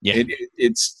now? Yeah.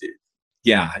 It's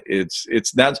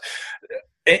that's,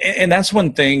 and that's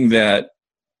one thing that,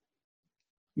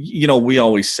 we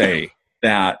always say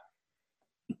that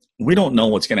we don't know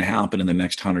what's going to happen in the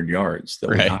next 100 yards.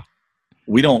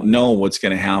 We don't know what's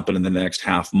going to happen in the next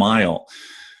half mile.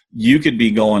 You could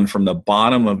be going from the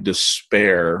bottom of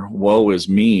despair, woe is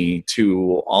me,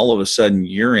 to all of a sudden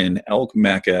you're in elk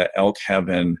Mecca, elk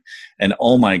heaven, and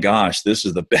oh my gosh, this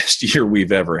is the best year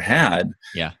we've ever had.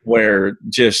 Yeah. Where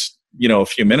just, a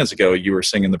few minutes ago you were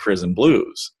singing the prison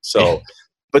blues. So,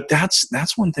 but that's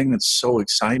one thing that's so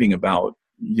exciting about,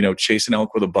 chasing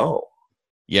elk with a bow.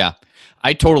 Yeah,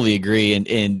 I totally agree.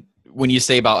 And when you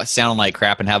say about sounding like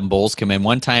crap and having bulls come in,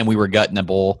 one time we were gutting a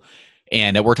bull.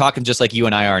 And we're talking just like you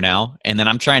and I are now. And then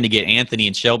I'm trying to get Anthony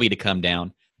and Shelby to come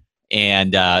down.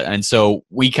 And so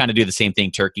we kind of do the same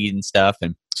thing, turkey and stuff.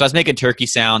 And so I was making turkey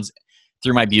sounds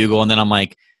through my bugle. And then I'm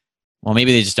like, well,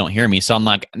 maybe they just don't hear me. So I'm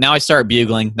like, now I start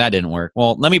bugling. That didn't work.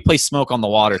 Well, let me play Smoke on the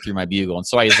Water through my bugle. And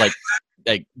so I was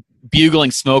like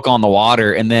bugling Smoke on the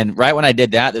Water. And then right when I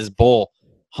did that, this bull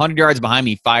 100 yards behind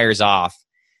me fires off.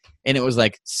 And it was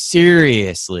like,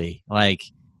 seriously, like,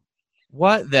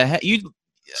 what the heck?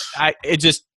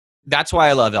 That's why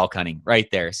I love elk hunting right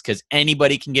there. It's because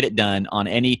anybody can get it done on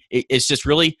any, it's just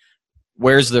really,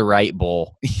 where's the right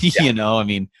bull? I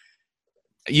mean,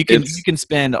 you can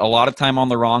spend a lot of time on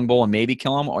the wrong bull and maybe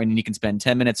kill him, or you can spend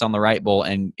 10 minutes on the right bull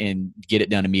and get it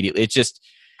done immediately. It's just,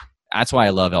 that's why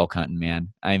I love elk hunting, man.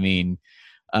 I mean,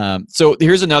 so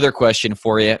here's another question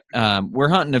for you. We're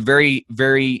hunting a very,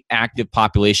 very active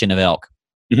population of elk.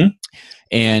 Mm-hmm.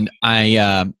 And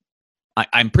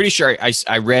I'm pretty sure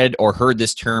I read or heard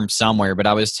this term somewhere, but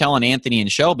I was telling Anthony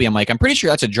and Shelby, I'm like, I'm pretty sure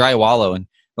that's a dry wallow. And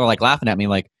they're like laughing at me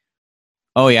like,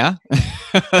 Oh yeah.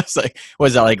 It's like,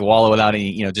 was that like wallow without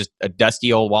any, just a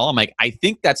dusty old wallow? I'm like, I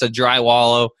think that's a dry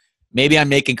wallow. Maybe I'm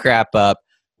making crap up.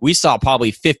 We saw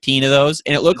probably 15 of those,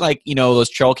 and it looked like, those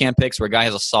trail cam pics where a guy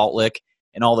has a salt lick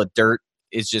and all the dirt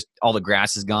is just, all the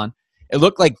grass is gone. It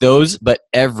looked like those, but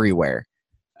everywhere.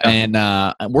 And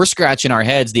we're scratching our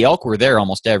heads. The elk were there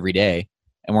almost every day,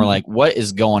 and we're like, what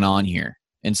is going on here?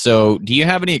 And so, do you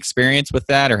have any experience with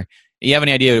that, or do you have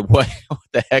any idea what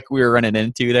the heck we were running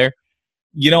into there?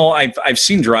 I've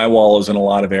seen dry wallows in a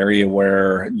lot of area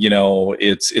where,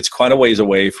 it's quite a ways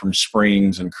away from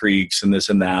springs and creeks and this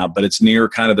and that, but it's near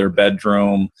kind of their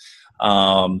bedroom.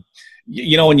 And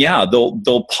yeah,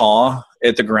 they'll paw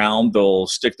at the ground. They'll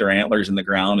stick their antlers in the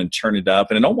ground and turn it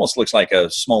up. And it almost looks like a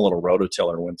small little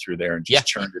rototiller went through there and just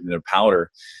churned it into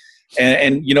powder.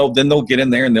 And then they'll get in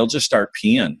there and they'll just start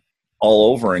peeing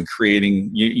all over and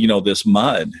creating, this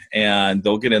mud, and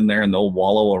they'll get in there and they'll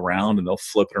wallow around and they'll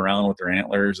flip it around with their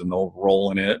antlers and they'll roll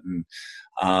in it. And,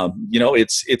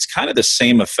 it's kind of the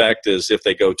same effect as if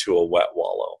they go to a wet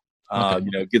wallow.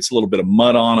 Gets a little bit of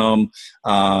mud on them,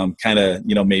 kind of,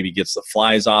 maybe gets the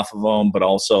flies off of them, but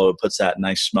also it puts that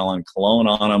nice smelling cologne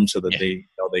on them so that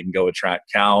they can go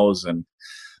attract cows. And,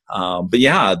 but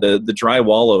yeah, the dry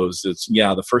wallows,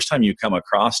 the first time you come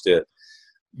across it,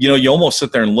 you almost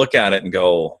sit there and look at it and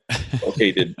go,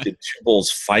 okay, did two bulls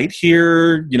fight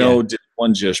here? Did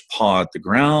one just paw at the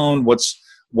ground?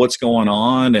 What's going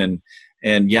on?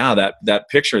 And yeah, that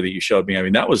picture that you showed me, I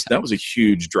mean, that was a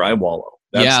huge dry wallow.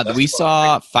 We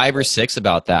saw 5 or 6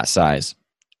 about that size.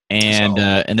 And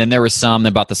then there was some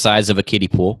about the size of a kiddie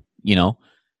pool,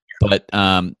 but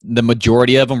the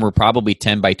majority of them were probably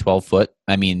 10 by 12 foot.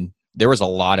 I mean, there was a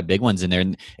lot of big ones in there.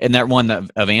 And that one of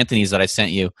Anthony's that I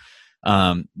sent you,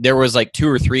 there was like 2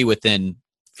 or 3 within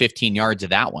 15 yards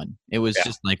of that one. It was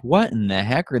just like, what in the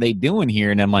heck are they doing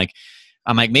here? And I'm like,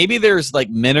 maybe there's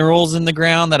like minerals in the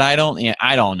ground that I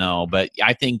don't know, but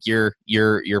I think you're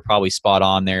probably spot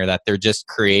on there that they're just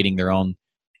creating their own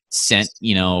scent,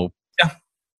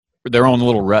 their own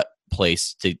little rut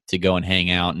place to go and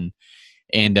hang out.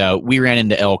 And we ran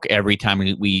into elk every time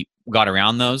we got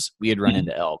around those. We had run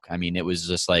into elk. I mean, it was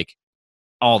just like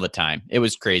all the time. It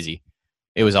was crazy.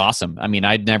 It was awesome. I mean,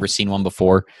 I'd never seen one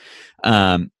before.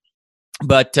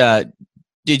 But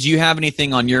did you have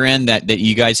anything on your end that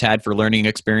you guys had for learning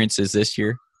experiences this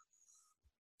year?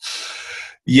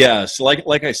 Yes.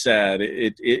 Like I said,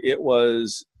 it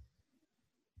was,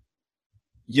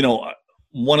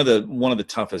 one of the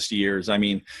toughest years. I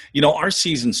mean, our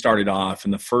season started off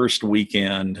in the first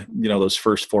weekend, those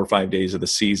first 4 or 5 days of the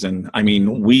season. I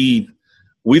mean, we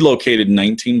located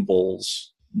 19 bulls.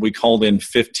 We called in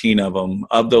 15 of them.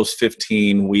 Of those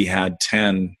 15, we had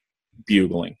 10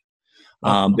 bugling.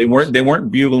 They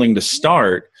weren't bugling to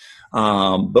start,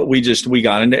 but we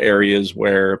got into areas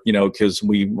where, because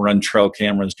we run trail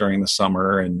cameras during the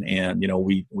summer and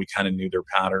we kind of knew their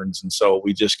patterns. And so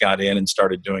we just got in and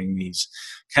started doing these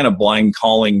kind of blind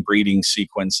calling breeding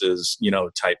sequences,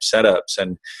 type setups.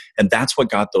 And that's what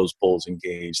got those bulls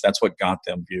engaged. That's what got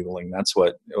them bugling. That's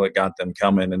what got them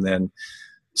coming. And then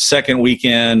second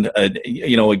weekend,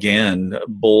 again,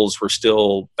 bulls were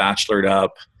still bachelored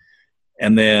up.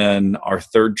 And then our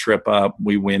third trip up,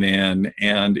 we went in,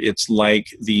 and it's like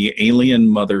the alien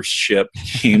mothership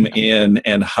came in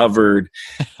and hovered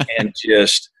and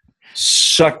just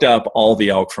sucked up all the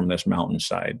elk from this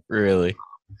mountainside. Really?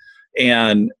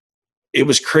 And it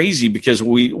was crazy because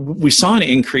we saw an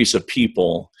increase of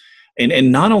people,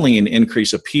 and not only an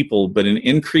increase of people, but an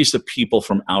increase of people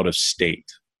from out of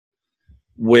state,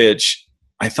 which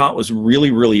I thought was really,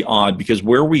 really odd, because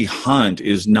where we hunt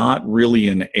is not really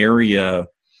an area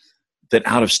that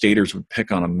out-of-staters would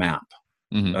pick on a map.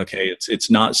 Mm-hmm. Okay, it's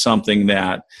not something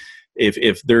that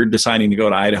if they're deciding to go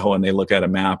to Idaho and they look at a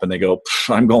map and they go,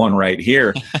 I'm going right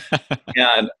here.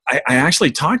 And I actually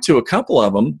talked to a couple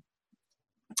of them,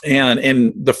 and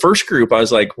in the first group, I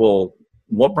was like, well,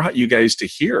 what brought you guys to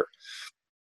here?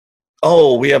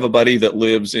 Oh, we have a buddy that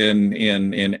lives in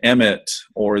Emmett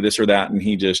or this or that. And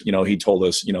he just, he told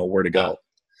us, where to go.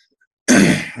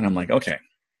 And I'm like, okay.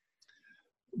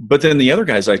 But then the other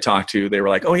guys I talked to, they were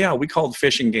like, oh yeah, we called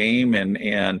Fish and Game.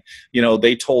 And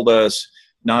they told us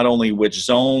not only which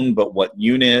zone, but what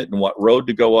unit and what road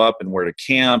to go up and where to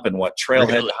camp and what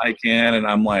trailhead to hike in. And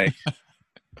I'm like,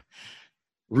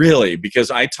 really?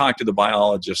 Because I talked to the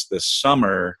biologist this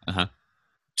summer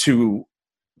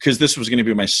because this was going to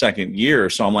be my second year.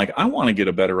 So I'm like, I want to get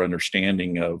a better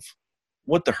understanding of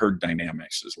what the herd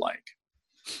dynamics is like.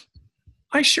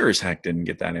 I sure as heck didn't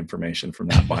get that information from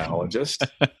that biologist.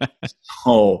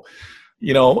 So,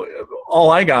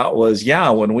 all I got was,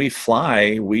 when we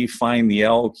fly, we find the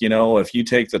elk. If you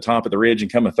take the top of the ridge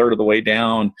and come a third of the way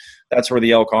down, that's where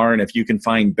the elk are. And if you can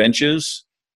find benches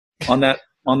on that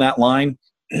line,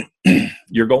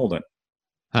 you're golden.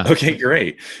 Huh. Okay,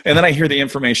 great. And then I hear the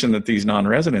information that these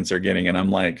non-residents are getting, and I'm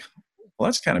like, well,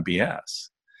 that's kind of BS.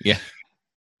 Yeah.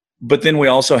 But then we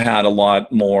also had a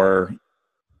lot more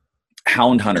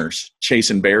hound hunters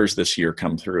chasing bears this year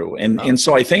come through. And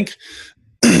so I think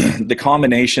the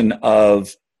combination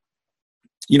of,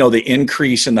 the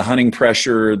increase in the hunting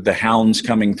pressure, the hounds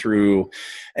coming through,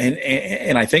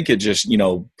 and I think it just,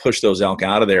 pushed those elk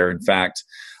out of there. In fact,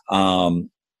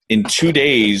 in 2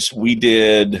 days, we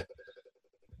did,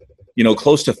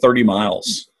 close to 30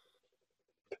 miles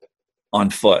on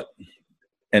foot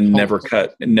and never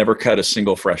cut a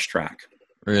single fresh track.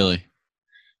 Really?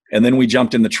 And then we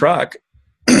jumped in the truck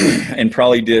and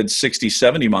probably did 60,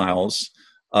 70 miles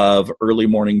of early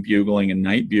morning bugling and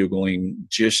night bugling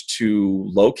just to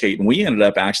locate. And we ended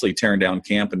up actually tearing down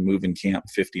camp and moving camp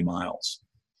 50 miles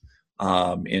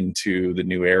into the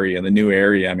new area. And the new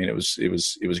area, I mean, it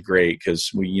was great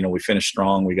because we finished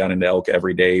strong. We got into elk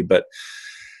every day. But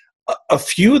a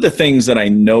few of the things that I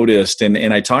noticed,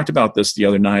 and I talked about this the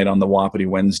other night on the Wapiti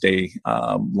Wednesday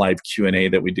live Q&A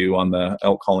that we do on the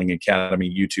Elk Calling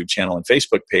Academy YouTube channel and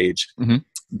Facebook page,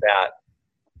 that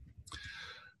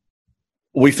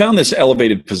we found this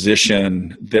elevated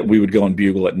position that we would go and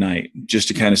bugle at night just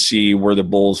to kind of see where the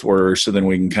bulls were. So then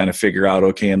we can kind of figure out,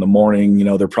 okay, in the morning,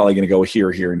 they're probably going to go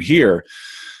here, here, and here.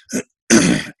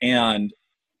 And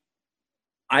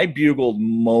I bugled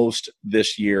most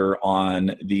this year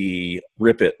on the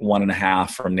Rip It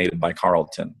 1.5 from Native by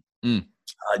Carlton.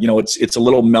 It's a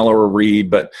little mellower read,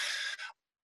 but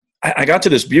I got to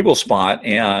this bugle spot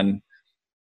and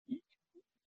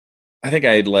I think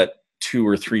I had let 2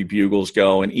 or 3 bugles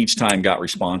go and each time got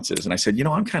responses. And I said,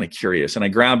 I'm kind of curious. And I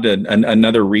grabbed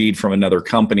another reed from another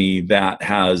company that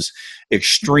has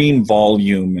extreme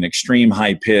volume and extreme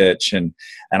high pitch. And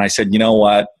I said, you know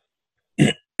what?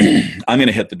 I'm going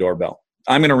to hit the doorbell.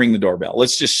 I'm going to ring the doorbell.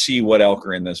 Let's just see what elk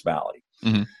are in this valley.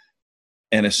 And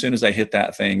as soon as I hit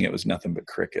that thing, it was nothing but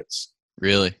crickets.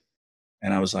 Really?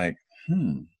 And I was like,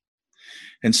 And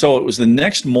so it was the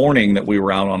next morning that we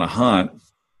were out on a hunt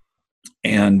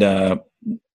and,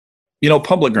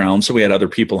 public ground. So we had other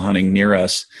people hunting near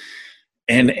us.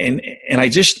 And I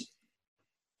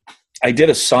did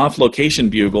a soft location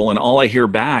bugle and all I hear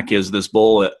back is this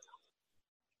bull at,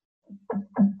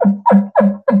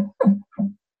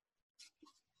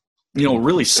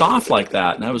 really soft like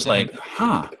that. And I was like,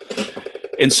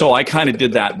 And so I kind of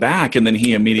did that back and then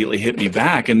he immediately hit me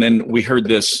back. And then we heard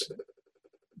this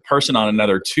person on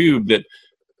another tube that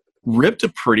ripped a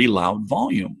pretty loud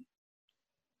volume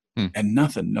and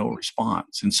no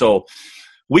response. And so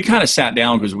we kind of sat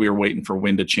down because we were waiting for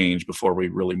wind to change before we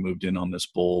really moved in on this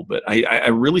bull. But I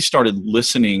really started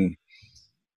listening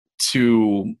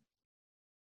to,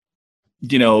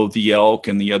 the elk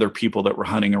and the other people that were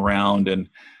hunting around. And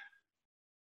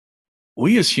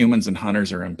we as humans and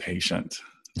hunters are impatient.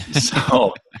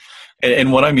 So,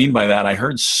 and what I mean by that, I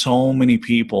heard so many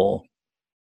people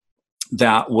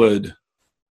that would,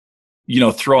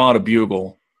 throw out a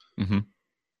bugle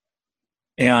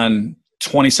and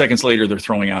 20 seconds later, they're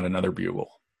throwing out another bugle.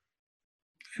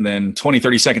 And then 20,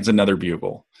 30 seconds, another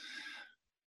bugle.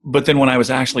 But then when I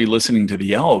was actually listening to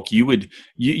the elk, you would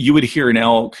hear an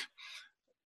elk,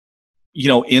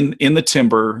 in the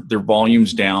timber, their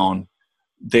volume's down.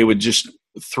 They would just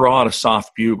throw out a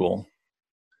soft bugle.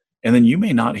 And then you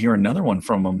may not hear another one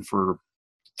from them for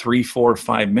 3, 4,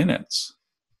 5 minutes.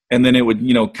 And then it would,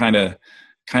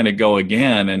 kind of go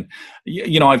again. And,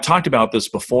 I've talked about this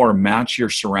before, match your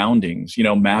surroundings,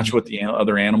 match what the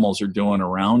other animals are doing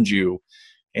around you.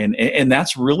 And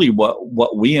that's really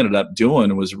what we ended up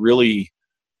doing was really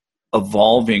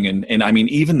evolving. And I mean,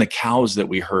 even the cows that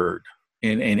we heard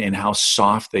and how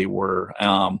soft they were.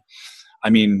 I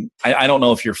don't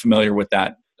know if you're familiar with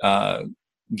that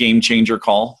Game Changer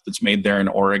call that's made there in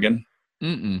Oregon.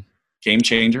 Game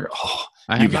Changer. Oh,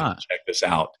 I have not. Check this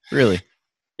out. Really?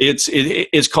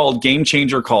 It's called Game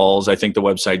Changer Calls. I think the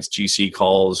website's GC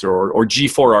Calls or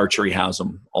G4 Archery has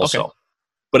them also. Okay.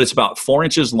 But it's about 4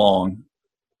 inches long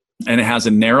and it has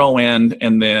a narrow end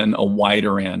and then a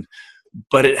wider end.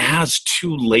 But it has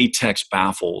 2 latex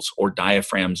baffles or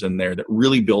diaphragms in there that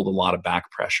really build a lot of back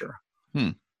pressure.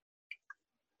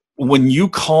 When you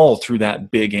call through that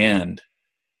big end,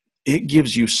 it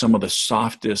gives you some of the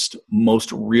softest,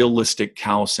 most realistic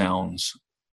cow sounds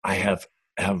I have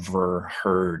ever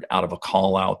heard out of a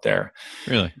call out there.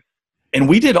 Really? And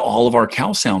we did all of our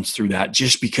cow sounds through that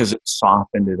just because it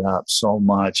softened it up so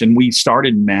much. And we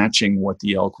started matching what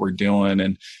the elk were doing.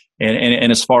 And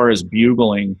as far as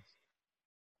bugling,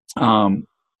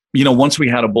 once we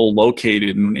had a bull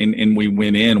located and we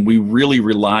went in, we really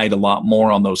relied a lot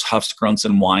more on those huffs, grunts,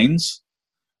 and whines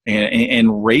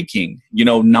and raking,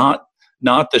 not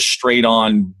the straight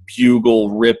on bugle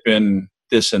ripping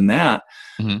this and that.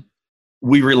 Mm-hmm.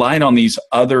 We relied on these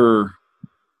other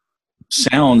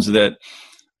sounds that,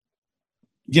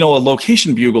 a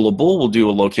location bugle, a bull will do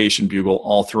a location bugle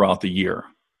all throughout the year.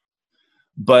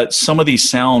 But some of these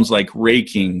sounds like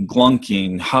raking,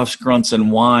 glunking, huffs, grunts,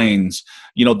 and whines,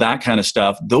 that kind of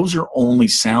stuff, those are only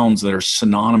sounds that are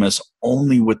synonymous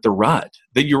only with the rut,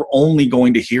 that you're only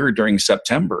going to hear during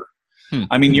September.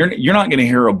 I mean, you're not going to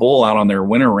hear a bull out on their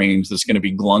winter range that's going to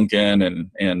be glunking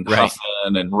and right.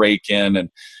 huffing and raking. And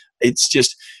it's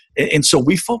just, and so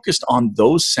we focused on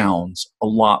those sounds a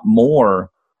lot more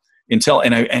until,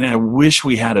 and I wish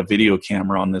we had a video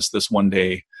camera on this one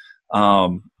day.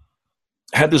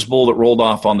 Had this bull that rolled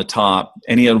off on the top,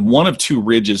 and he had one of two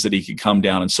ridges that he could come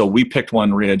down. And so we picked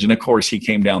one ridge, and of course he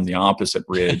came down the opposite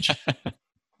ridge.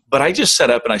 But I just set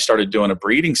up and I started doing a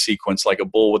breeding sequence like a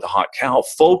bull with a hot cow,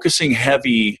 focusing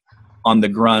heavy on the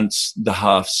grunts, the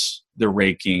huffs, the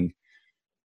raking.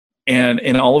 And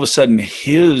all of a sudden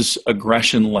his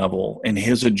aggression level and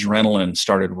his adrenaline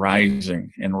started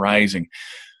rising and rising.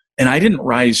 And I didn't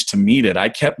rise to meet it. I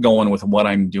kept going with what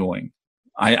I'm doing.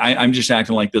 I'm just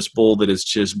acting like this bull that is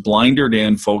just blindered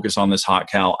in, focused on this hot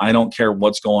cow. I don't care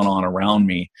what's going on around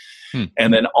me.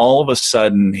 And then all of a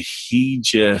sudden, he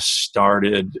just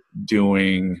started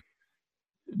doing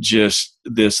just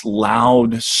this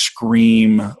loud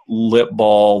scream lip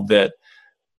ball that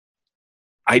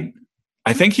I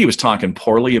think he was talking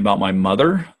poorly about my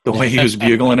mother, the way he was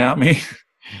bugling at me.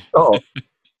 Oh,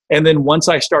 and then once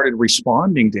I started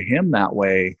responding to him that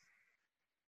way,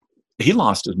 he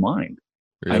lost his mind.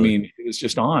 Really? I mean, it was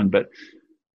just on, but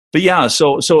yeah,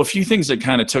 so a few things that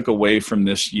kind of took away from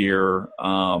this year,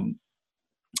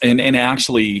 and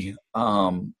actually,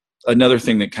 another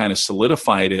thing that kind of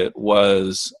solidified it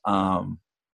was,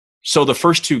 so the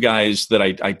first two guys that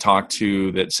I talked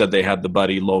to that said they had the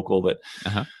buddy local that,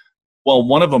 well,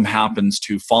 one of them happens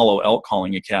to follow Elk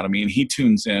Calling Academy, and he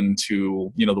tunes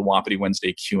into, the Wapiti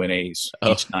Wednesday Q&As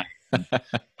each night.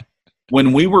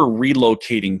 When we were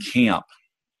relocating camp,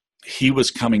 he was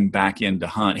coming back in to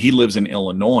hunt. He lives in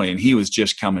Illinois, and he was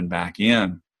just coming back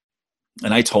in.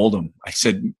 And I told him, I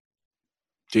said,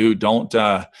 dude, don't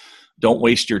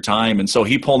waste your time. And so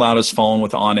he pulled out his phone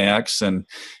with OnX, and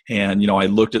I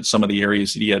looked at some of the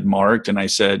areas that he had marked, and I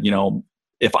said,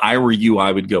 if I were you,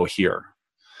 I would go here.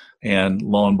 And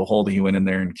lo and behold, he went in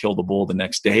there and killed the bull the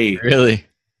next day. Really?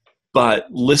 But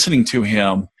listening to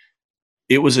him,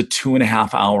 it was a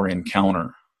 2.5 hour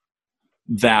encounter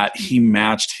that he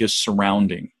matched his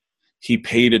surrounding. He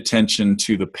paid attention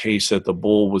to the pace that the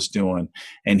bull was doing,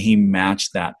 and he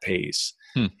matched that pace.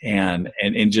 And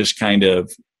just kind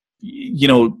of,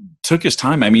 took his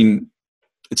time. I mean,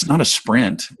 it's not a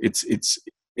sprint.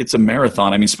 It's a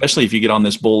marathon. I mean, especially if you get on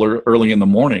this bull early in the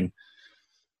morning,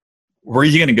 where are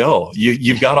you going to go?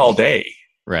 You've got all day.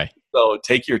 Right. So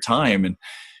take your time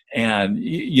and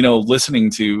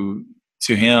listening to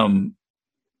him,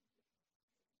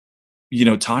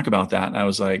 talk about that. And I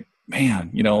was like,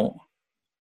 man,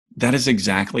 that is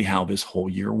exactly how this whole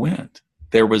year went.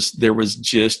 There was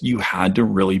just, you had to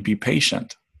really be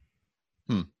patient.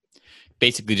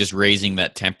 Basically just raising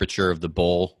that temperature of the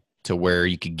bull to where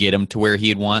you could get him to where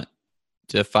he'd want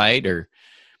to fight, or,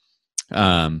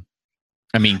 cause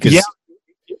yeah,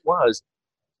 it was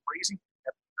raising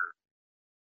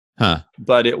temperature,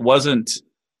 but it wasn't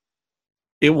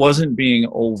being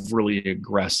overly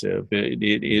aggressive.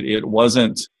 It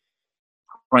wasn't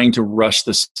trying to rush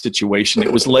the situation.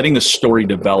 It was letting the story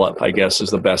develop, I guess, is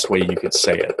the best way you could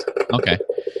say it. Okay.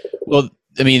 Well,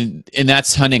 I mean, and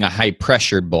that's hunting a high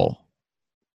pressured bull,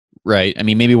 right? I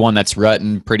mean, maybe one that's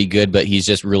rutting pretty good, but he's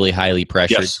just really highly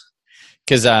pressured. Yes.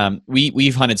 Because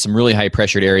we've hunted some really high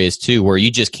pressured areas too, where you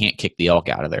just can't kick the elk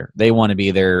out of there. They want to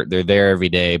be there. They're there every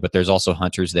day, but there's also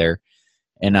hunters there.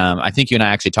 And I think you and I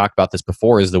actually talked about this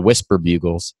before, is the whisper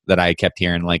bugles that I kept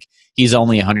hearing. Like, he's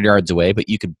only 100 yards away, but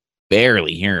you could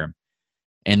barely hear him.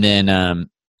 And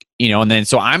then,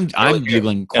 so I'm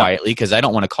bugling quietly because I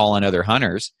don't want to call in other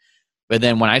hunters. But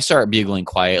then when I start bugling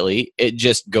quietly, it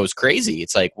just goes crazy.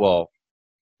 It's like, well,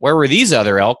 where were these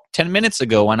other elk 10 minutes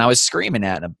ago when I was screaming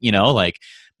at them? Like,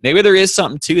 maybe there is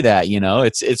something to that.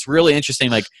 It's really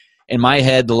interesting. Like, in my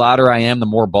head, the louder I am, the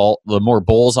more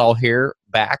bulls I'll hear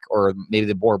back, or maybe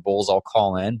the more bulls I'll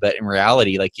call in. But in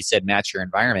reality, like you said, match your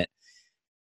environment.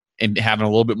 and having a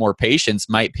little bit more patience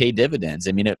might pay dividends.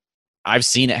 I mean, I've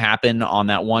seen it happen on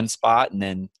that one spot, and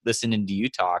then listening to you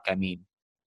talk, I mean,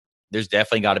 there's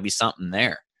definitely got to be something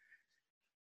there.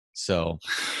 So,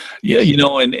 yeah,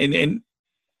 and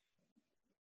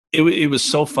it was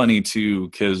so funny too,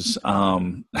 because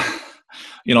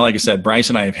like I said, Bryce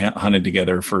and I have hunted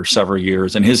together for several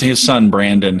years, and his son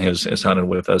Brandon has hunted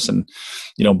with us, and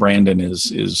Brandon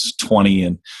is 20,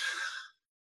 and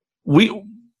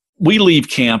we leave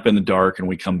camp in the dark and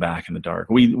we come back in the dark.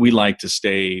 We like to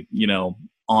stay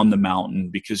on the mountain,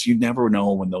 because you never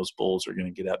know when those bulls are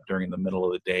going to get up during the middle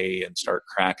of the day and start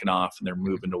cracking off and they're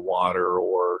moving to water,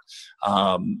 or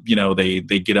they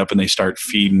get up and they start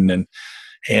feeding.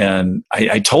 And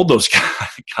I told those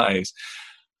guys,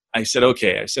 I said,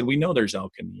 okay, we know there's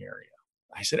elk in the area.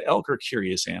 I said, elk are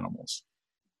curious animals.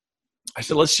 I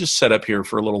said, let's just set up here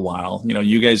for a little while.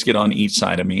 You guys get on each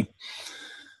side of me.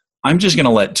 I'm just going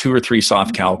to let 2 or 3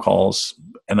 soft cow calls,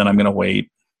 and then I'm going to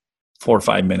wait 4 or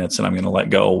 5 minutes, and I'm going to let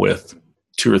go with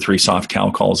 2 or 3 soft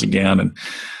cow calls again. And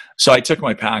so I took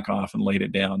my pack off and laid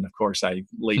it down. Of course, I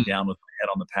laid down with my head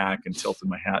on the pack and tilted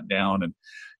my hat down, and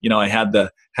I had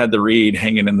the reed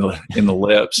hanging in the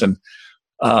lips, and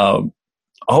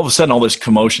all of a sudden all this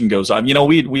commotion goes on.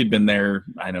 We'd been there,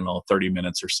 I don't know, 30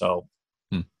 minutes or so,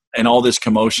 and all this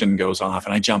commotion goes off,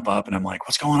 and I jump up and I'm like,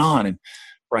 what's going on? And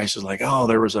Bryce is like, oh,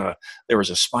 there was a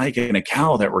spike and a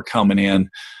cow that were coming in.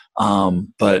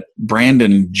 But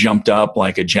Brandon jumped up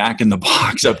like a jack in the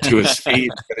box up to his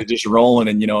feet, and just rolling,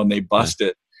 and they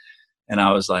busted. And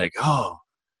I was like, oh,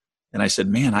 and I said,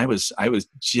 man, I was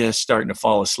just starting to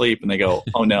fall asleep. And they go,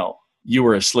 oh no, you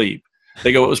were asleep.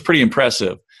 They go, it was pretty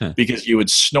impressive, because you would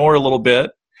snore a little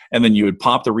bit, and then you would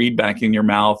pop the reed back in your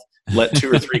mouth, let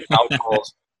 2 or 3 cow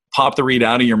calls, pop the reed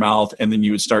out of your mouth, and then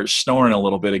you would start snoring a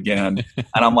little bit again.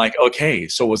 And I'm like, okay,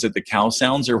 so was it the cow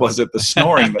sounds or was it the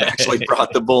snoring that actually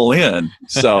brought the bull in?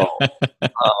 So,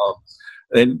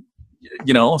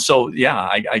 so yeah,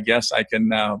 I guess I can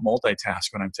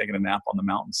multitask when I'm taking a nap on the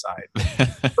mountainside.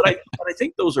 But I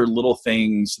think those are little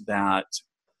things that,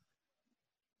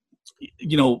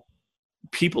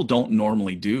 people don't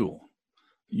normally do.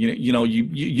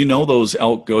 Those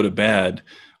elk go to bed.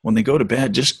 When they go to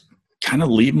bed, just kind of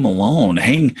leave them alone.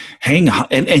 Hang,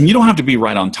 and you don't have to be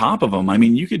right on top of them. I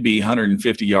mean, you could be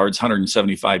 150 yards,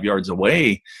 175 yards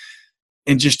away,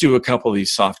 and just do a couple of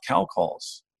these soft cow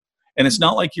calls. And it's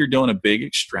not like you're doing a big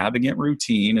extravagant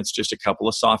routine. It's just a couple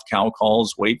of soft cow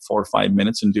calls, wait 4 or 5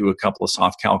 minutes, and do a couple of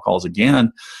soft cow calls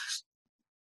again.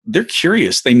 They're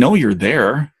curious. They know you're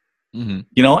there. Mm-hmm.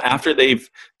 After they've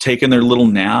taken their little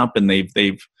nap and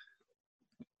they've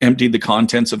emptied the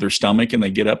contents of their stomach, and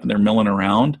they get up and they're milling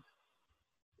around,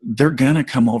 they're going to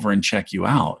come over and check you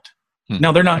out.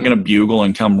 Now, they're not going to bugle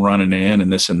and come running in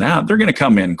and this and that. They're going to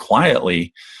come in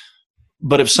quietly.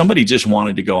 But if somebody just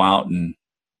wanted to go out and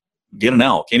get an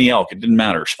elk, any elk, it didn't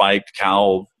matter, spiked,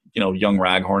 cow, young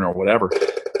raghorn or whatever,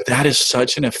 that is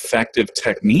such an effective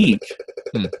technique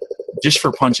just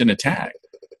for punch and attack.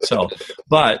 So,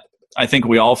 but I think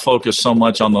we all focus so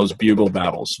much on those bugle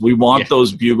battles. We want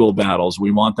those bugle battles.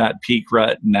 We want that peak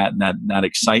rut and that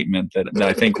excitement that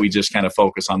I think we just kind of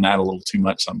focus on that a little too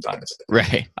much sometimes.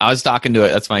 Right. I was talking to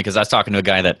that's funny, because I was talking to a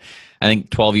guy that I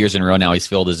think 12 years in a row now he's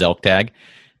filled his elk tag.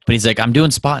 But he's like, I'm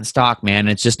doing spot and stock, man, and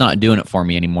it's just not doing it for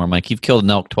me anymore. I'm like, you've killed an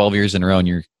elk 12 years in a row and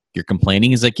you're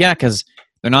complaining? He's like, yeah, because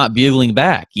they're not bugling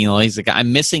back. He's like,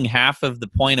 I'm missing half of the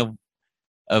point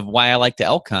of why I like to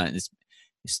elk hunt.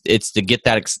 It's to get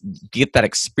that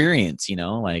experience, and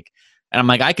I'm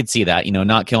like, I could see that,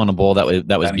 not killing a bull that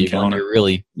was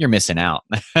bugling. You're missing out.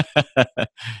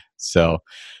 So,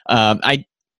 I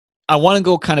want to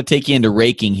go kind of take you into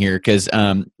raking here, because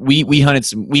we hunt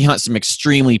some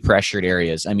extremely pressured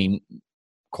areas. I mean,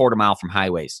 quarter mile from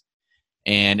highways,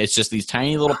 and it's just these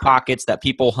tiny little pockets that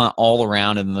people hunt all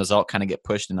around, and those elk kind of get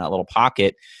pushed in that little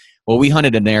pocket. Well, we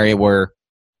hunted an area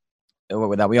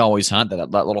that we always hunt,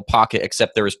 that little pocket,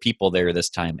 except there was people there this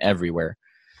time everywhere.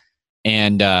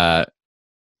 And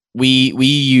we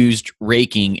used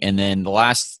raking, and then the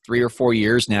last 3 or 4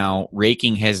 years now,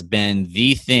 raking has been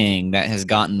the thing that has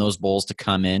gotten those bulls to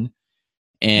come in.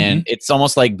 And it's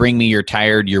almost like, bring me your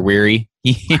tired, you're weary.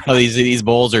 These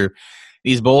bulls are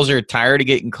tired of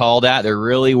getting called at. They're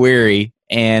really weary,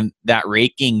 and that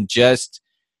raking,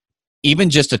 even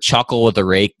just a chuckle with a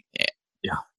rake.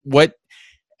 Yeah. What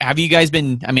have you guys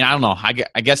been? I mean, I don't know.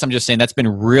 I guess I'm just saying that's been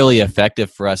really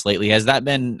effective for us lately. Has that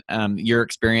been your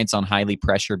experience on highly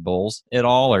pressured bulls at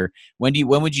all, or when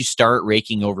would you start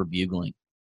raking over bugling?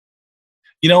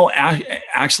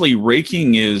 Actually,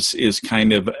 raking is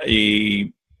kind of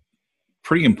a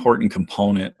pretty important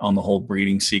component on the whole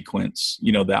breeding sequence,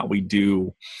 that we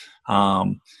do.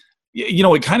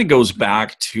 It kind of goes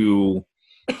back to,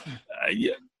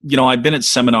 I've been at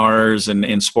seminars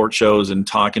and sport shows and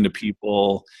talking to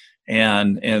people,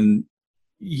 and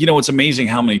it's amazing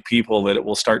how many people that it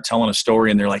will start telling a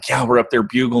story and they're like, yeah, we're up there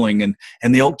bugling, and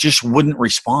the elk just wouldn't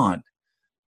respond.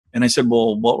 And I said,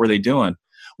 well, what were they doing?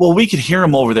 Well, we could hear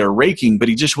him over there raking, but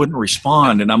he just wouldn't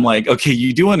respond. And I'm like, okay,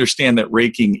 you do understand that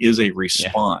raking is a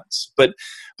response, but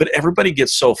everybody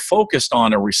gets so focused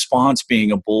on a response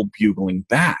being a bull bugling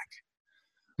back.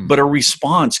 But a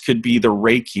response could be the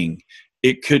raking.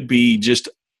 It could be just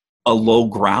a low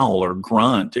growl or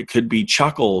grunt. It could be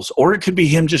chuckles, or it could be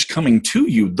him just coming to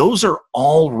you. Those are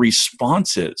all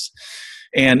responses.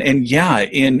 And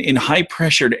in high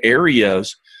pressured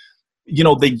areas,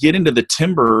 they get into the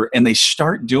timber and they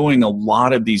start doing a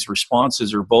lot of these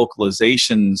responses or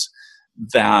vocalizations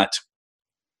that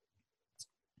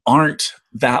aren't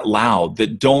that loud,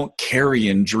 that don't carry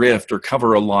and drift or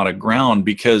cover a lot of ground,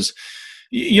 because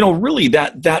really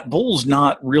that bull's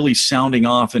not really sounding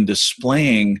off and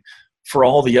displaying for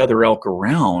all the other elk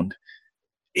around.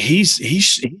 He's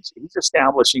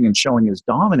establishing and showing his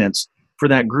dominance for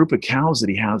that group of cows that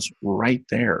he has right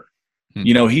there.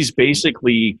 He's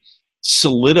basically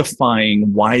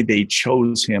solidifying why they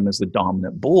chose him as the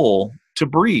dominant bull to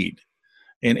breed.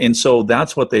 And so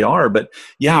that's what they are. But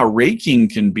yeah, raking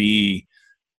can be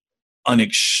an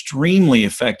extremely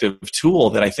effective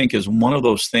tool that I think is one of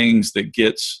those things that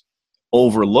gets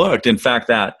overlooked. In fact,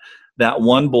 that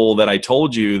one bull that I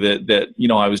told you that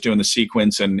I was doing the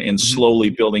sequence and slowly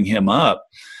building him up,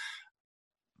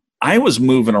 I was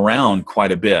moving around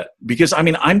quite a bit because,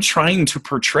 I'm trying to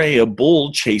portray a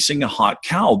bull chasing a hot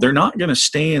cow. They're not going to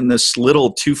stay in this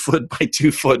little 2 foot by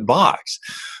 2 foot box.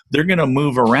 They're going to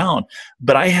move around.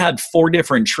 But I had 4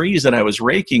 different trees that I was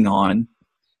raking on.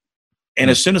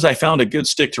 And as soon as I found a good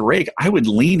stick to rake, I would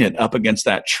lean it up against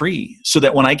that tree so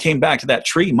that when I came back to that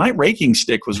tree, my raking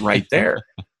stick was right there.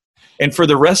 And for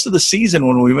the rest of the season,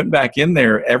 when we went back in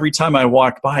there, every time I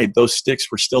walked by, those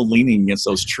sticks were still leaning against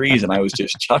those trees, and I was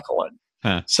just chuckling.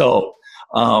 Huh. So,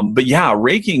 but yeah,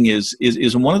 raking is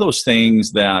one of those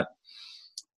things that,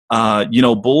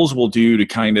 bulls will do to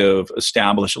kind of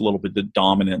establish a little bit of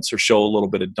dominance or show a little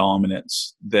bit of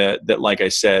dominance that like I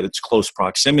said, it's close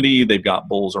proximity. They've got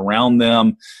bulls around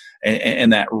them,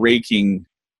 and that raking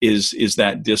is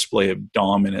that display of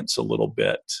dominance a little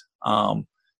bit.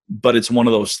 But it's one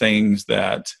of those things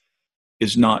that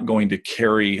is not going to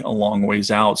carry a long ways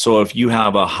out. So if you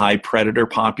have a high predator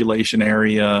population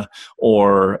area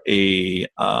or a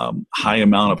high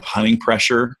amount of hunting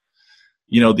pressure,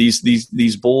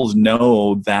 these bulls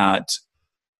know that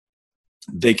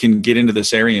they can get into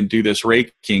this area and do this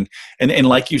raking. And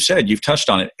like you said, you've touched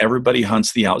on it, everybody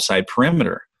hunts the outside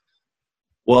perimeter.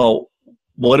 Well,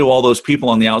 what do all those people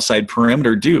on the outside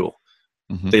perimeter do?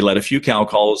 They let a few cow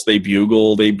calls, they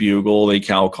bugle, they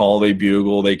cow call, they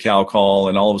bugle, they cow call,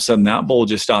 and all of a sudden that bull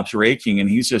just stops raking and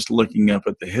he's just looking up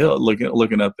at the hill,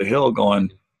 looking up the hill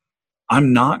going,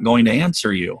 I'm not going to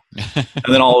answer you. And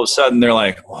then all of a sudden they're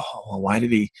like, oh, well, why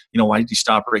did he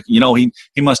stop raking?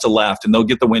 He must have left, and they'll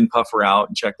get the wind puffer out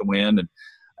and check the wind. And,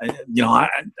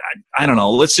 I don't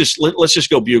know. Let's just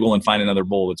go bugle and find another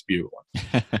bull that's bugling.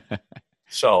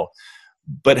 So,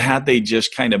 but had they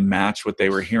just kind of matched what they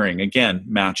were hearing, again,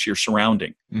 match your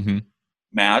surrounding,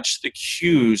 match the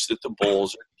cues that the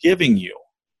bulls are giving you,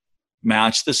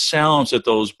 match the sounds that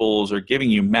those bulls are giving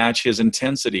you, match his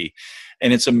intensity.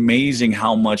 And it's amazing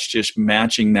how much just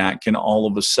matching that can all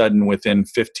of a sudden within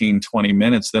 15, 20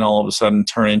 minutes, then all of a sudden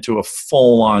turn into a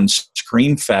full-on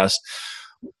scream fest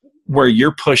where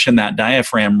you're pushing that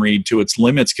diaphragm reed to its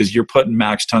limits because you're putting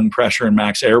max tongue pressure and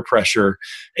max air pressure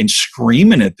and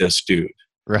screaming at this dude.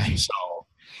 Right.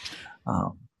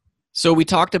 So, so we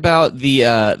talked about the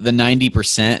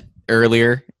 90%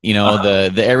 earlier.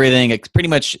 The everything. It's pretty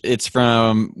much it's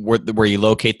from where you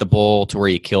locate the bull to where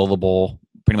you kill the bull.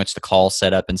 Pretty much the call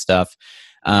setup and stuff.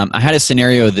 I had a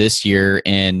scenario this year,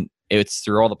 and it's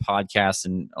through all the podcasts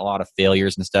and a lot of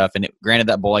failures and stuff. And granted,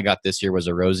 that bull I got this year was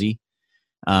a Rosie.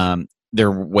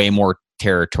 They're way more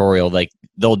territorial. Like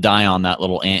they'll die on that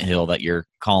little anthill that you're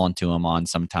calling to them on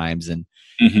sometimes. And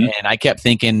and I kept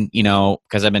thinking,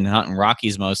 because I've been hunting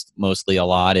Rockies mostly a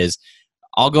lot, is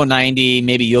I'll go 90,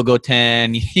 maybe you'll go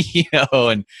 10,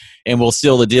 and we'll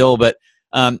seal the deal. But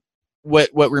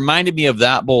what reminded me of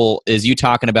that bull is you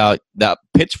talking about that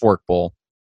pitchfork bull,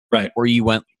 right? Where you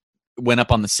went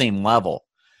up on the same level.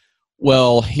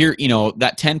 Well, here,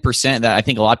 that 10% that I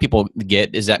think a lot of people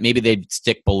get is that maybe they'd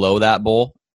stick below that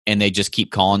bull and they just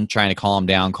keep trying to calm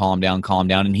down.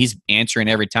 And he's answering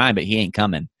every time, but he ain't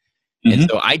coming. Mm-hmm. And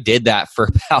so I did that for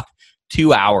about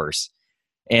 2 hours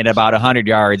and about 100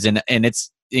 yards. And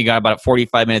you got about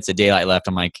 45 minutes of daylight left.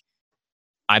 I'm like,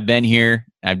 I've been here.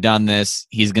 I've done this.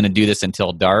 He's going to do this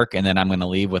until dark, and then I'm going to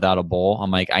leave without a bull.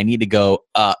 I'm like, I need to go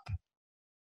up,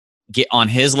 get on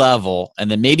his level,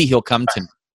 and then maybe he'll come to me.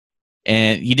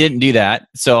 And he didn't do that.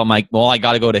 So I'm like, well, I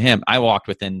got to go to him. I walked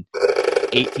within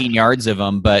 18 yards of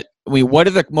him. But I mean, what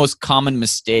are the most common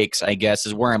mistakes, I guess,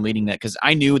 is where I'm leading that. Because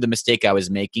I knew the mistake I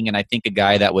was making, and I think a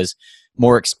guy that was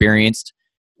more experienced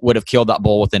would have killed that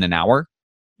bull within an hour.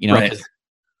 Right.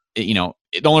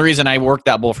 The only reason I worked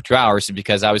that bull for 2 hours is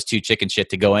because I was too chicken shit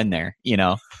to go in there,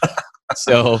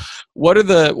 So what are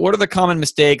the common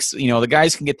mistakes? The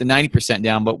guys can get the 90%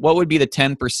 down, but what would be the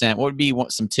 10%? What would be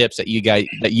some tips that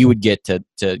you would get to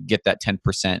get that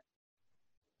 10%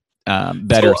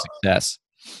 better success?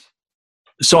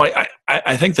 So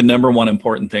I think the number one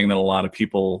important thing that a lot of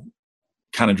people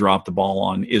kind of drop the ball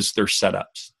on is their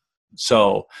setups.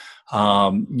 So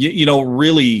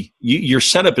really, your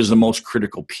setup is the most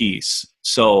critical piece.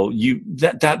 So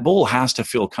that bull has to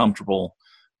feel comfortable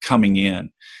coming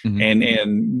in. Mm-hmm.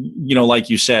 And like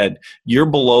you said, you're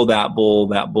below that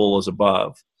bull is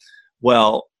above.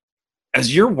 Well,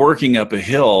 as you're working up a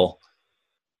hill,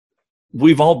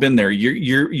 we've all been there.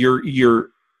 You're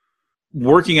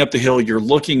working up the hill, you're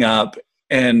looking up,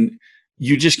 and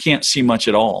you just can't see much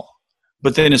at all.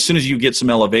 But then as soon as you get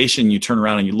some elevation, you turn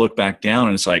around and you look back down,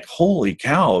 and it's like, holy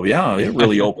cow, yeah, it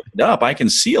really opened up. I can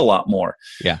see a lot more.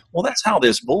 Yeah. Well, that's how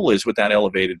this bull is with that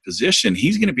elevated position.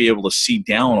 He's going to be able to see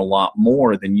down a lot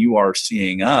more than you are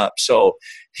seeing up. So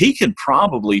he could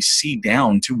probably see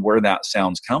down to where that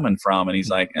sound's coming from. And he's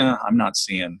like, I'm not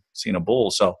seeing a bull.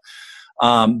 So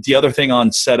the other thing on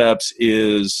setups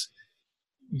is,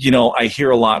 I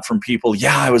hear a lot from people,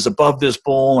 I was above this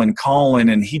bull and calling,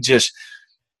 and he just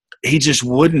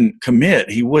wouldn't commit.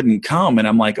 He wouldn't come. And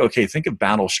I'm like, okay, think of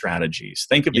battle strategies.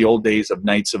 Think of the old days of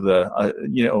Knights of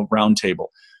the, Round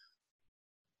Table.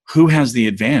 Who has the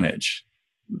advantage?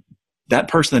 That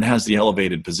person that has the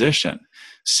elevated position.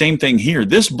 Same thing here.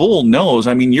 This bull knows,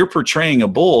 you're portraying a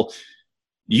bull.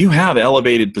 You have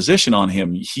elevated position on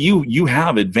him. You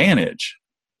have advantage.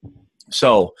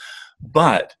 So,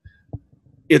 but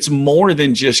it's more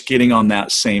than just getting on that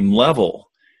same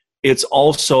level. It's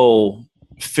also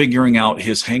figuring out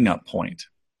his hang-up point.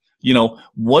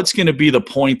 What's going to be the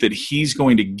point that he's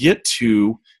going to get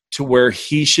to where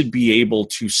he should be able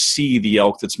to see the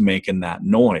elk that's making that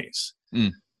noise.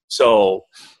 So,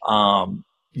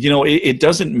 it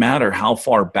doesn't matter how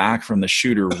far back from the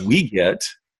shooter we get.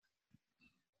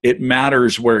 It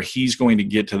matters where he's going to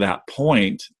get to that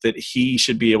point that he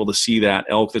should be able to see that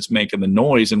elk that's making the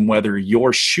noise, and whether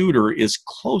your shooter is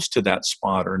close to that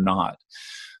spot or not.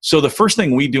 So the first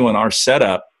thing we do in our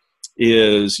setup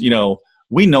is,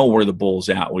 we know where the bull's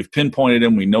at. We've pinpointed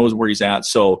him. We know where he's at.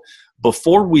 So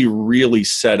before we really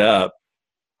set up,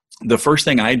 the first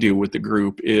thing I do with the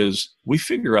group is we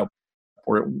figure out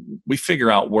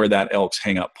where that elk's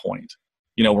hang up point.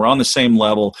 We're on the same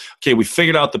level. Okay, we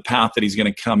figured out the path that he's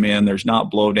going to come in. There's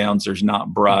not blowdowns. There's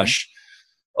not brush.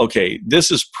 Okay, this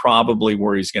is probably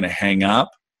where he's going to hang up.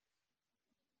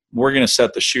 We're going to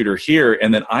set the shooter here,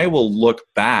 and then I will look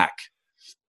back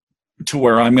to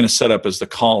where I'm going to set up as the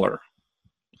caller.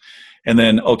 And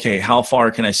then, okay, how far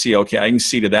can I see? Okay, I can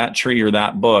see to that tree or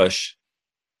that bush.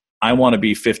 I want to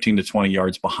be 15 to 20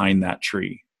 yards behind that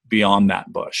tree, beyond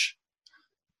that bush,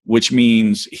 which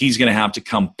means he's going to have to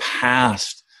come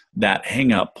past that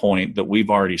hang-up point that we've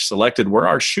already selected where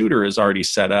our shooter is already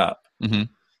set up. Mm-hmm.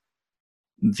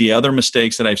 The other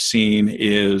mistakes that I've seen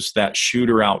is that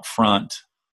shooter out front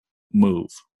move.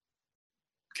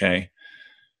 Okay.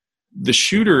 The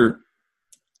shooter,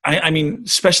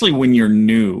 especially when you're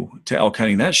new to elk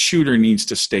hunting, that shooter needs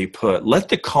to stay put. Let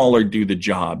the caller do the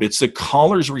job. It's the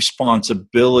caller's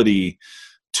responsibility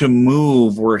to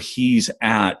move where he's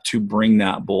at to bring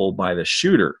that bull by the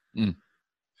shooter.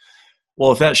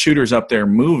 Well, if that shooter's up there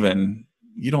moving,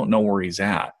 you don't know where he's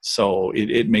at. So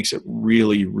it makes it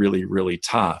really, really, really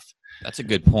tough. That's a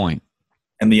good point.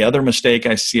 And the other mistake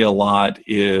I see a lot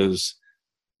is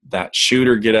that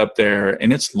shooter get up there,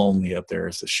 and it's lonely up there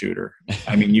as the shooter.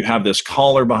 You have this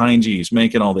caller behind you. He's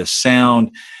making all this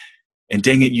sound, and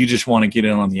dang it, you just want to get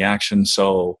in on the action.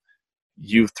 So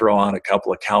you throw on a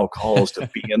couple of cow calls to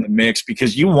be in the mix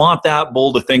because you want that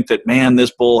bull to think that, man,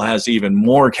 this bull has even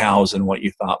more cows than what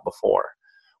you thought before.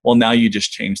 Well, now you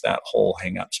just change that whole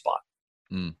hang-up spot.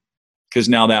 Because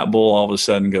now that bull all of a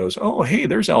sudden goes, oh, hey,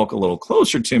 there's elk a little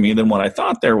closer to me than what I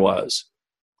thought there was.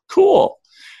 Cool.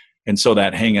 And so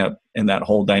that hang-up and that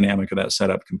whole dynamic of that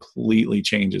setup completely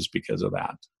changes because of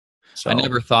that. So I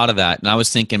never thought of that. And I was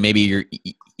thinking maybe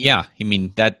I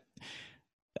mean, that's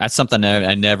something that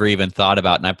I never even thought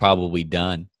about, and I've probably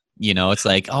done. It's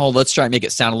like, oh, let's try and make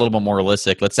it sound a little bit more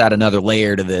realistic. Let's add another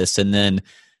layer to this. And then,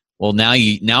 well, now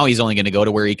he's only going to go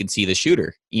to where he can see the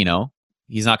shooter. He's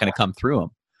not going to come through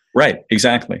him. Right.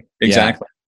 Exactly. Yeah.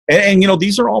 And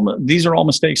these are all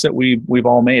mistakes that we've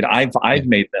all made. I've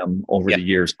made them over the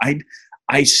years.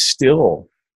 I still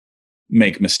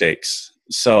make mistakes.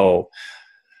 So,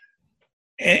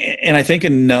 and I think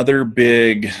another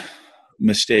big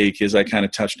mistake is, I kind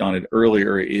of touched on it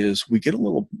earlier, is we get a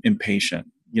little impatient.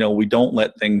 We don't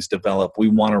let things develop. We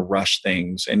want to rush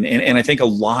things. And I think a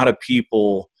lot of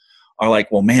people are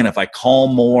like, well, man, if I call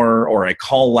more, or I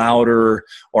call louder,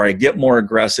 or I get more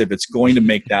aggressive, it's going to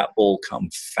make that bull come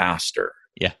faster.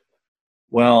 Yeah.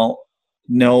 Well,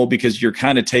 no, because you're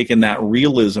kind of taking that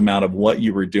realism out of what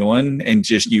you were doing, and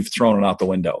you've thrown it out the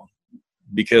window,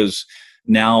 because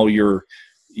now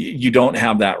you don't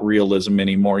have that realism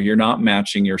anymore. You're not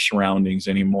matching your surroundings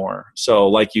anymore. So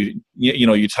like you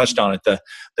touched on it,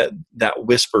 that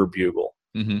whisper bugle.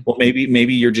 Mm-hmm. Well,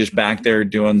 maybe you're just back there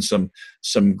doing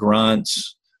some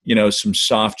grunts, some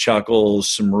soft chuckles,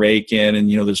 some rake in, and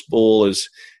this bull is,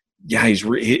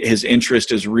 his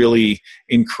interest is really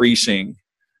increasing,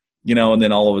 and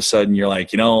then all of a sudden you're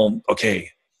like, okay,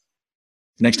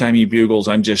 next time he bugles,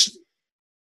 I'm just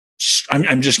going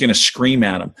to scream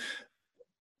at him.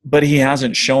 But he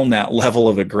hasn't shown that level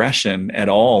of aggression at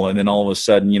all. And then all of a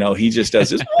sudden, he just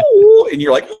does this, and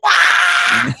you're like,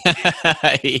 wow.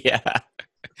 Yeah.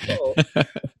 So,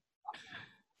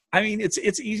 I mean, it's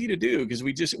easy to do, because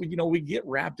we get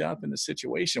wrapped up in the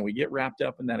situation. We get wrapped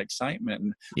up in that excitement.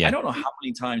 And I don't know how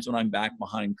many times when I'm back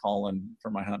behind calling for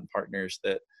my hunting partners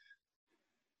that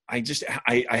I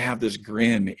have this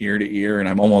grin ear to ear, and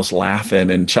I'm almost laughing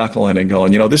and chuckling and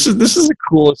going, this is the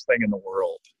coolest thing in the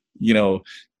world,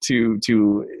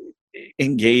 to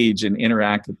engage and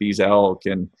interact with these elk,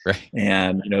 and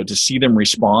to see them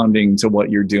responding to what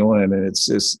you're doing. And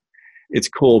it's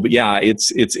cool. But yeah,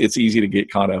 it's easy to get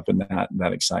caught up in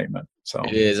that excitement. So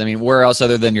it is. I mean, where else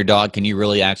other than your dog can you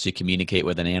really actually communicate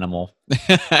with an animal?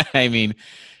 I mean,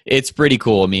 it's pretty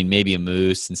cool. I mean, maybe a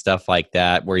moose and stuff like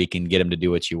that, where you can get them to do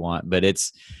what you want. But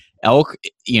it's elk,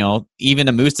 even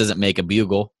a moose doesn't make a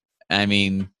bugle. I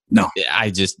mean, no.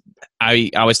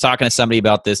 I was talking to somebody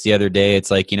about this the other day.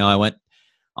 It's like, I went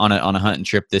on a hunting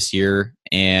trip this year,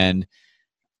 and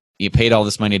you paid all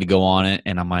this money to go on it,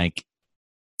 and I'm like,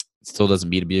 it still doesn't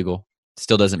beat a bugle.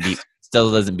 Still doesn't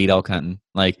beat elk hunting.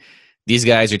 Like, these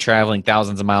guys are traveling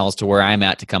thousands of miles to where I'm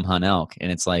at to come hunt elk,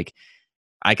 and it's like,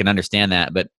 I can understand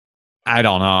that, but I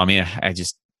don't know. I mean,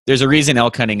 there's a reason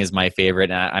elk hunting is my favorite,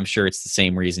 and I'm sure it's the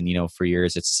same reason, for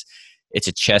years. It's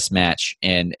a chess match,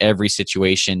 and every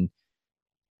situation.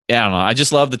 I don't know. I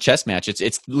just love the chess match.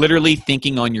 It's literally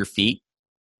thinking on your feet,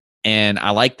 and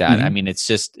I like that. Mm-hmm. I mean, it's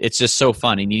just so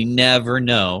fun, and you never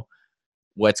know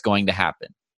what's going to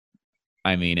happen.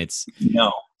 I mean,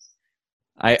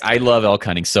 I love elk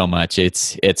hunting so much.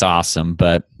 It's awesome,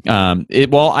 but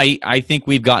I think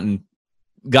we've gotten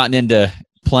into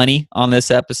plenty on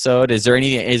this episode. Is there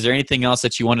anything else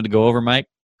that you wanted to go over, Mike?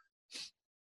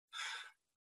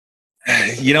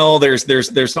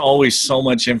 There's always so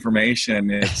much information.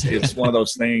 It's one of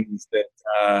those things that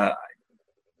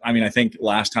I think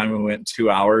last time we went 2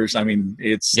 hours. I mean,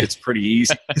 it's pretty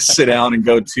easy to sit down and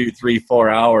go 2, 3, 4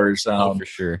 hours. For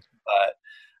sure.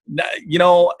 But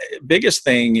biggest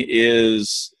thing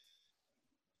is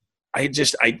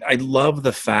I love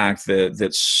the fact that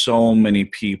so many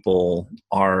people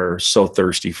are so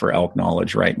thirsty for elk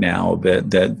knowledge right now,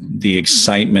 that the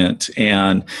excitement,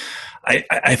 and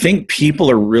I think people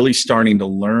are really starting to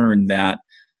learn that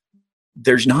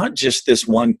there's not just this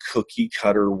one cookie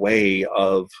cutter way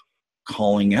of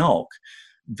calling elk,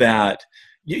 that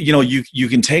you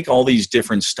can take all these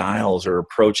different styles or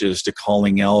approaches to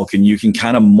calling elk, and you can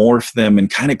kind of morph them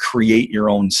and kind of create your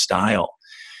own style.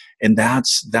 And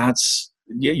that's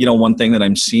one thing that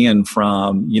I'm seeing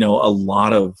from a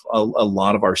lot of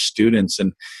our students,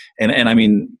 and I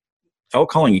mean, Elk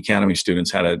Calling Academy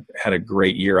students had a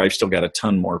great year. I've still got a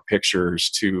ton more pictures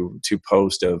to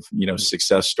post of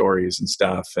success stories and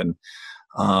stuff. And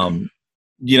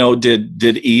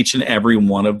did each and every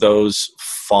one of those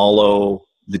follow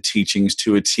the teachings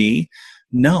to a T?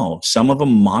 No, some of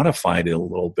them modified it a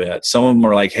little bit. Some of them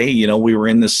are like, hey, we were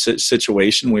in this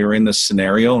situation, we were in this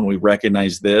scenario, and we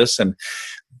recognize this. And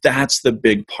that's the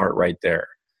big part right there.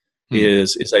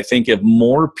 Is I think if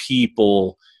more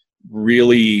people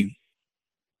really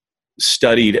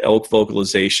studied elk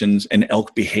vocalizations and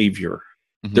elk behavior,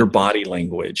 their body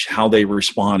language, how they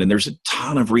respond. And there's a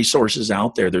ton of resources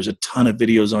out there. There's a ton of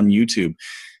videos on YouTube.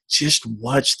 Just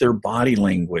watch their body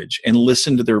language and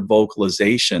listen to their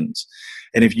vocalizations.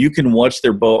 And if you can watch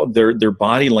their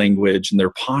body language and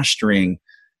their posturing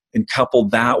and couple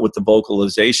that with the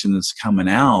vocalization that's coming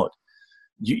out,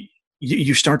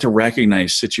 you start to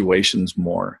recognize situations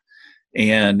more.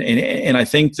 And I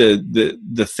think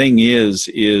the thing is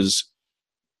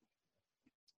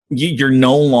you're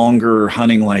no longer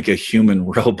hunting like a human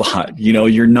robot.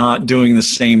 You're not doing the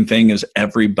same thing as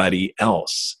everybody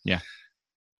else. Yeah.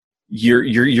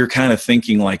 You're kind of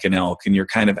thinking like an elk, and you're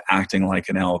kind of acting like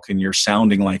an elk, and you're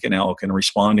sounding like an elk and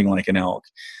responding like an elk.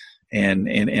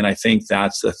 And I think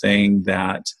that's the thing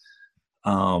that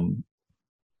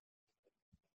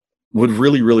would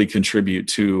really, really contribute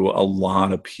to a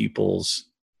lot of people's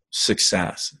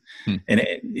success. And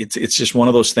it's just one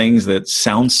of those things that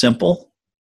sounds simple,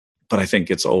 but I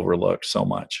think it's overlooked so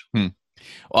much.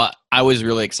 Well, I was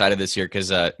really excited this year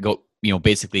because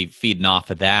basically feeding off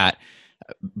of that,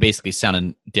 basically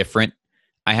sounding different.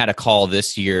 I had a call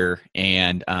this year,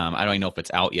 and I don't even know if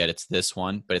it's out yet. It's this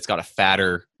one, but it's got a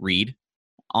fatter reed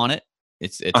on it.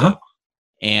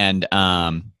 And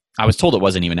I was told it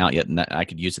wasn't even out yet, and that I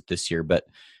could use it this year.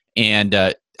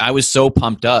 I was so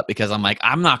pumped up because I'm like,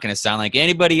 I'm not going to sound like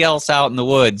anybody else out in the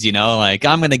woods, like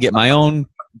I'm going to get my own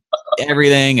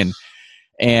everything.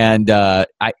 And I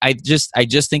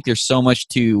just think there's so much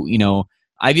to,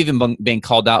 I've even been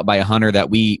called out by a hunter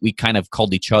that we kind of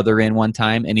called each other in one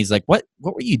time, and he's like, what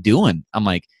were you doing? I'm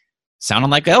like, sounding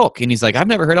like elk. And he's like, I've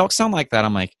never heard elk sound like that.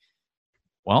 I'm like,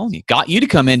 well, it got you to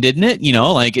come in, didn't it?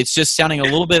 It's just sounding a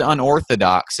little bit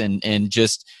unorthodox and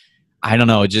just, I don't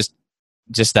know, just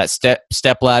that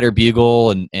step ladder bugle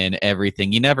and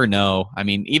everything. You never know. I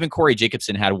mean, even Corey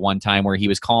Jacobson had one time where he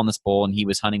was calling this bull and he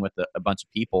was hunting with a bunch of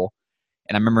people.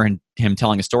 And I remember him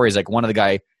telling a story. He's like, one of the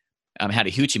guy had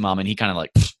a hoochie mom, and he kind of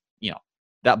like,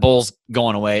 that bull's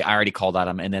going away. I already called at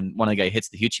him. And then one of the guy hits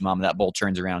the hoochie mom, and that bull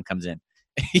turns around and comes in.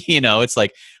 It's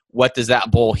like, what does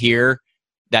that bull hear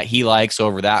that he likes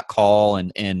over that call?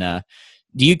 And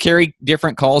do you carry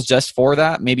different calls just for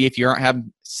that? Maybe if you aren't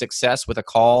having success with a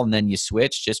call and then you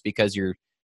switch just because you're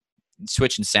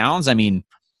switching sounds. I mean,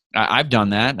 I've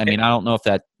done that. I mean, I don't know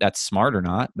if that's smart or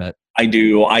not, but I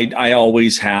do. I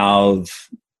always have,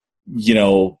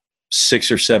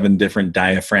 6 or 7 different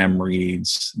diaphragm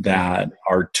reeds that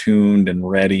are tuned and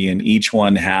ready, and each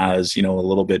one has, a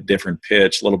little bit different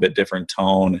pitch, a little bit different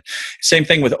tone. Same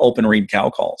thing with open reed cow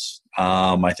calls.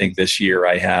 I think this year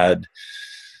I had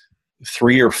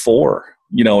 3 or 4,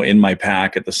 in my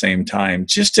pack at the same time,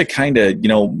 just to kind of,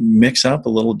 mix up a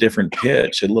little different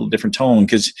pitch, a little different tone.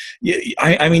 Because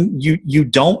I mean, you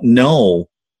don't know,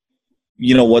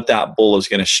 what that bull is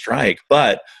going to strike,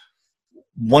 but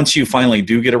once you finally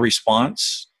do get a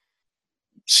response,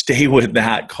 stay with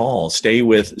that call, stay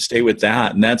with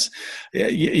that. And that's,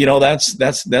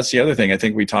 that's the other thing. I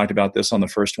think we talked about this on the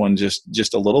first one,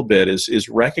 just a little bit, is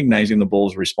recognizing the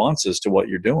bull's responses to what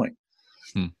you're doing.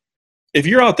 If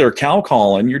you're out there cow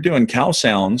calling, you're doing cow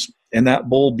sounds, and that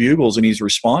bull bugles and he's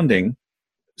responding,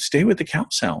 stay with the cow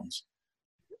sounds.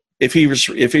 If he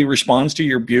responds to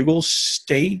your bugle,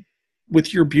 stay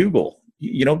with your bugle.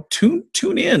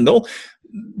 Tune in.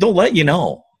 They'll let you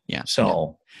know. Yeah.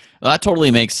 So well, that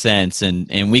totally makes sense,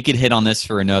 and we could hit on this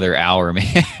for another hour,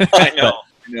 man. I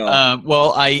know.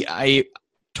 Well, I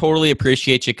totally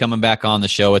appreciate you coming back on the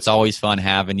show. It's always fun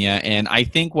having you, and I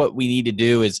think what we need to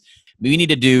do is we need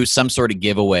to do some sort of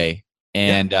giveaway,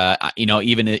 and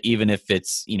even if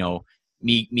it's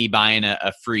me buying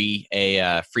a free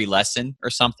lesson or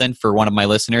something for one of my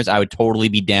listeners, I would totally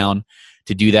be down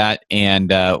to do that.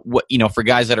 And for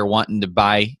guys that are wanting to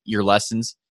buy your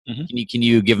lessons, can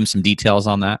you give them some details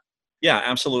on that? Yeah,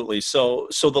 absolutely. So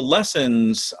the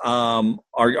lessons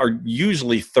are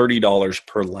usually $30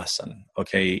 per lesson.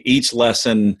 Okay, each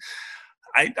lesson,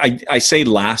 I say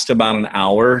last about an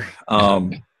hour.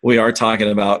 We are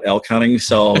talking about elk hunting,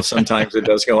 so sometimes it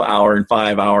does go hour and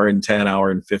 5, hour and 10,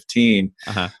 hour and 15.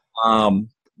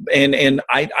 And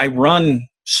I run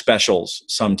specials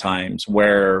sometimes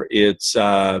where it's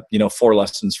 4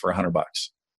 lessons for $100.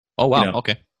 Oh wow!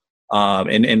 Okay.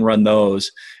 And run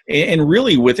those, and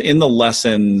really within the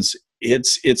lessons,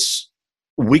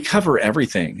 we cover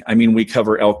everything. I mean, we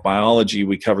cover elk biology,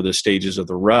 we cover the stages of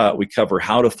the rut, we cover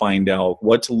how to find elk,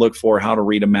 what to look for, how to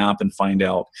read a map and find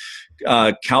elk,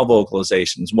 cow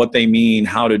vocalizations, what they mean,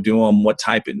 how to do them, what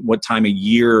time of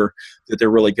year that they're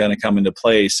really going to come into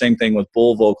play. Same thing with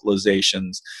bull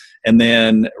vocalizations. And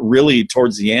then really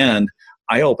towards the end,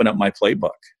 I open up my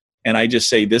playbook and I just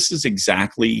say, this is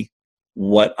exactly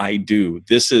what I do.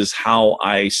 This is how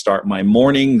I start my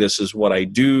morning. This is what I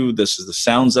do. This is the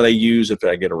sounds that I use. If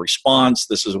I get a response,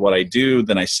 this is what I do.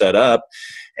 Then I set up.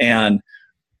 And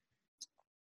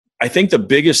I think the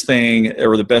biggest thing,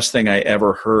 or the best thing I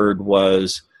ever heard,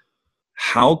 was,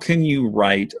 how can you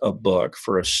write a book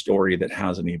for a story that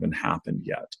hasn't even happened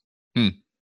yet?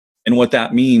 And what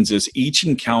that means is each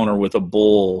encounter with a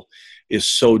bull is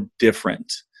so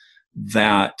different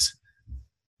that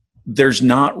there's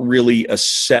not really a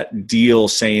set deal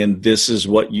saying this is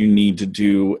what you need to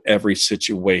do every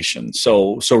situation.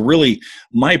 So really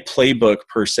my playbook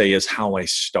per se is how I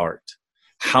start,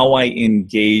 how I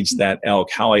engage that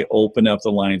elk, how I open up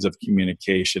the lines of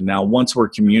communication. Now, once we're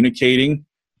communicating,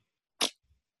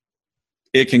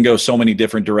 it can go so many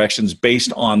different directions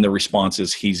based on the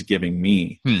responses he's giving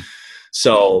me.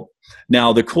 So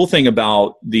now the cool thing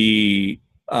about the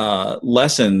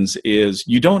lessons is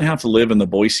you don't have to live in the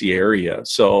Boise area.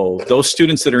 So those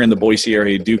students that are in the Boise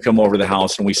area do come over to the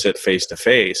house and we sit face to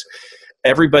face.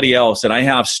 Everybody else, and I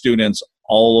have students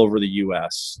all over the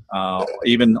U.S.,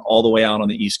 even all the way out on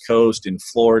the East Coast in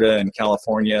Florida and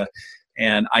California.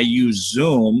 And I use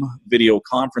Zoom video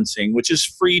conferencing, which is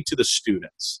free to the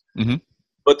students.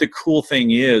 But the cool thing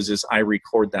is I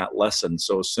record that lesson.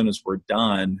 So as soon as we're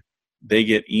done, they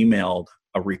get emailed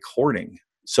a recording.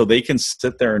 So they can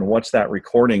sit there and watch that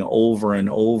recording over and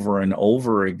over and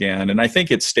over again. And I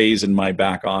think it stays in my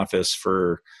back office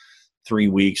for 3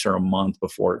 weeks or a month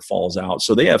before it falls out.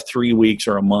 So they have 3 weeks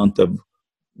or a month of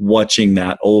watching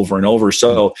that over and over.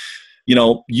 So, you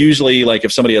know, usually like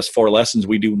if somebody has 4 lessons,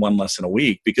 we do 1 lesson a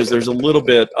week because there's a little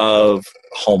bit of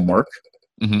homework,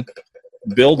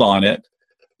 build on it.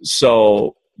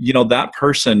 So, you know, that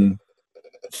person,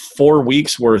 4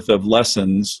 weeks worth of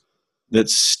lessons that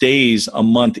stays a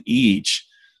month each,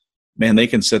 man, they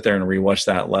can sit there and rewatch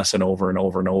that lesson over and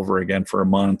over and over again for a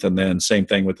month. And then same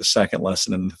thing with the second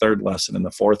lesson and the third lesson and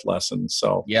the fourth lesson.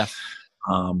 So, yeah.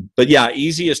 But yeah,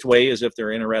 easiest way is if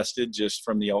they're interested, just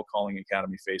from the Elk Calling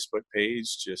Academy Facebook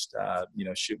page, just, you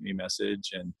know, shoot me a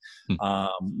message. And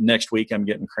next week I'm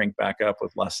getting cranked back up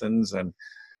with lessons. And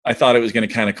I thought it was going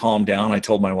to kind of calm down. I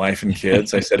told my wife and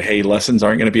kids, I said, hey, lessons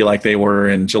aren't going to be like they were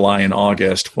in July and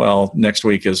August. Well, next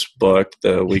week is booked.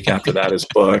 The week after that is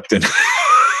booked. And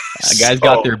guys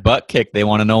got their butt kicked. They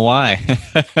want to know why.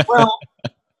 Well,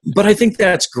 but I think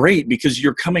that's great because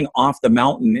you're coming off the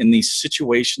mountain and these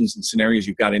situations and scenarios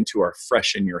you got into are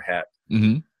fresh in your head.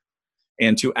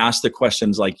 And to ask the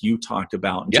questions like you talked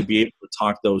about and to be able to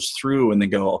talk those through and then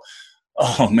go,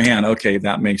 oh man, okay,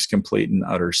 that makes complete and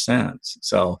utter sense.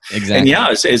 So, exactly. And yeah,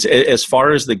 as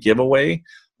far as the giveaway,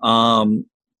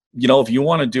 you know, if you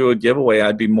want to do a giveaway,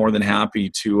 I'd be more than happy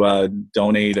to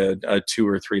donate a 2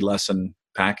 or 3 lesson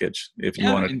package if you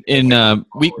want to. And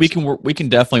we can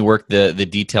definitely work the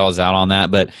details out on that.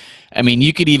 But I mean,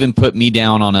 you could even put me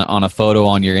down on a photo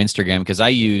on your Instagram because I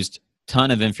used a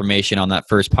ton of information on that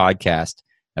first podcast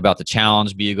about the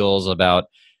challenge bugles, about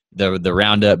the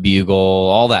Roundup bugle,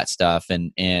 all that stuff.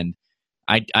 And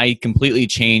I completely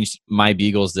changed my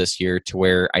bugles this year to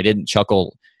where I didn't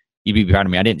chuckle. You'd be proud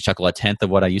of me. I didn't chuckle a tenth of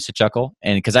what I used to chuckle.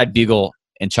 And because I'd bugle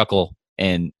and chuckle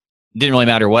and it didn't really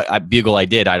matter what bugle I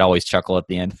did, I'd always chuckle at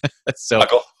the end. So,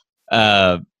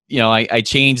 you know, I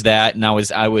changed that and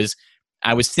I was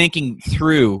thinking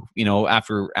through, you know,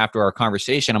 after our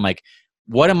conversation, I'm like,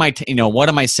 what am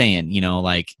I saying? You know,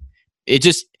 like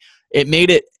it made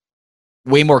it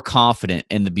way more confident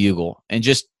in the bugle and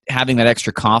just having that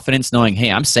extra confidence knowing,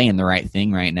 hey, I'm saying the right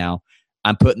thing right now.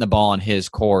 I'm putting the ball in his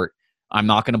court. I'm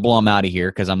not going to blow him out of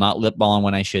here because I'm not lip balling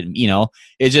when I shouldn't. You know,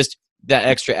 it's just that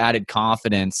extra added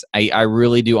confidence. I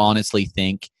really do honestly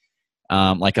think,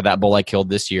 like that bull I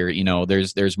killed this year, you know,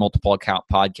 there's multiple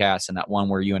podcasts and that one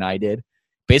where you and I did.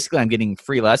 Basically, I'm getting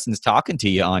free lessons talking to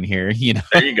you on here. You know,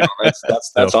 there you go.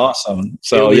 That's awesome.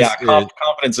 So yeah,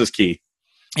 confidence is key.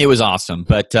 It was awesome,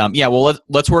 but yeah. Well,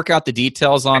 let's work out the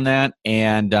details on that,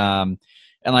 and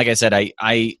like I said,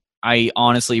 I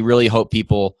honestly really hope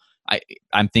people.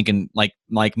 I'm thinking like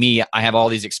me. I have all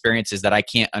these experiences that I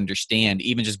can't understand.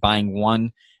 Even just buying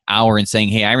 1 hour and saying,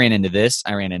 "Hey, I ran into this.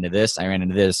 I ran into this. I ran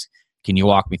into this. Can you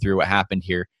walk me through what happened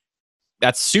here?"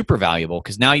 That's super valuable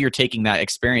because now you're taking that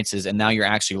experiences and now you're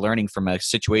actually learning from a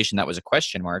situation that was a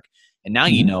question mark, and now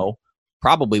you know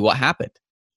probably what happened.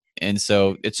 And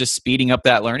so it's just speeding up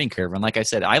that learning curve. And like I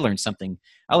said, I learn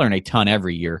a ton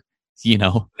every year, you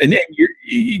know. And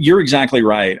you're exactly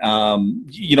right.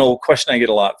 You know, a question I get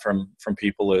a lot from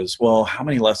people is, well, how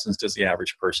many lessons does the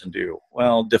average person do?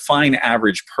 Well, define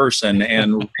average person.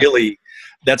 And really,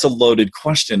 that's a loaded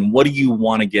question. What do you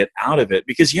want to get out of it?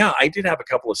 Because, yeah, I did have a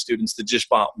couple of students that just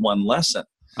bought 1 lesson.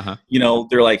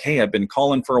 They're like, hey, I've been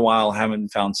calling for a while, haven't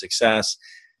found success.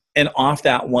 And off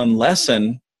that one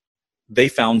lesson, they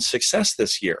found success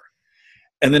this year.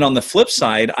 And then on the flip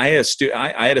side, I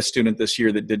had a student this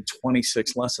year that did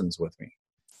 26 lessons with me.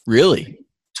 Really?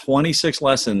 26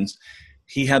 lessons.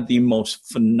 He had the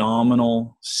most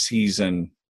phenomenal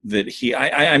season that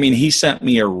he sent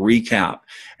me a recap,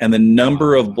 and the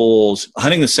number of bulls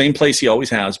hunting the same place he always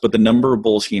has, but the number of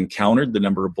bulls he encountered, the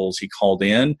number of bulls he called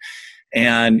in.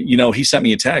 And, he sent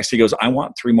me a text. He goes, I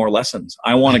want 3 more lessons.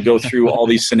 I want to go through all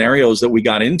these scenarios that we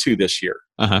got into this year.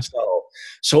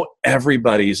 So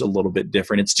everybody's a little bit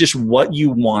different. It's just what you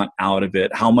want out of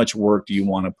it. How much work do you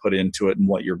want to put into it, and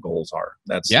what your goals are?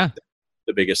 That's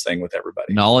the biggest thing with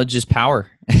everybody. Knowledge is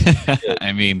power.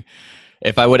 I mean,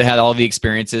 if I would have had all the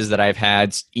experiences that I've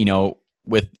had,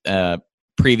 with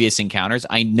previous encounters,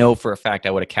 I know for a fact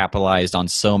I would have capitalized on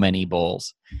so many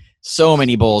bulls in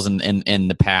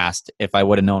the past if I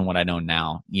would have known what I know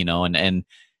now, and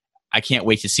I can't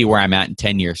wait to see where I'm at in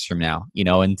 10 years from now,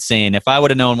 and saying if I would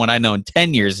have known what I know in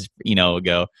 10 years,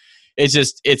 ago,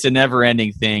 it's a never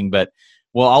ending thing. But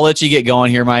well, I'll let you get going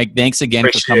here, Mike. Thanks again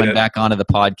for coming back onto the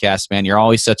podcast, man. You're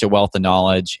always such a wealth of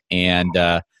knowledge, and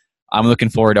I'm looking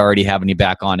forward to already having you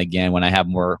back on again when I have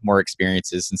more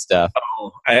experiences and stuff.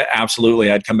 Oh,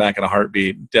 absolutely. I'd come back in a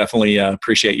heartbeat. Definitely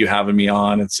appreciate you having me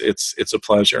on. It's a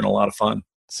pleasure and a lot of fun.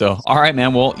 So, all right,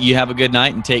 man. Well, you have a good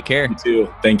night and take care. You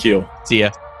too. Thank you. See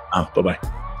ya. Bye-bye.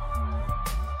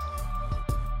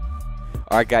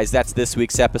 All right, guys, that's this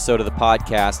week's episode of the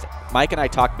podcast. Mike and I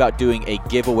talked about doing a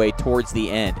giveaway towards the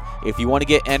end. If you want to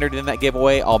get entered in that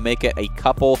giveaway, I'll make it a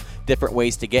couple different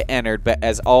ways to get entered. But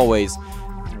as always,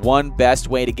 one best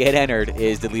way to get entered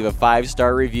is to leave a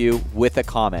 5-star review with a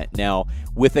comment. Now,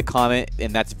 with a comment,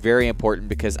 and that's very important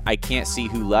because I can't see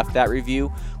who left that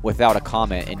review without a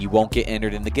comment, and you won't get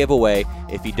entered in the giveaway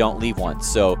if you don't leave one.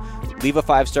 So leave a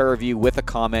 5-star review with a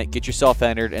comment, get yourself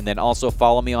entered, and then also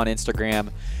follow me on Instagram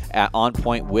at On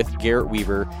Point with Garrett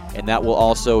Weaver, and that will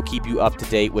also keep you up to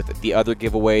date with the other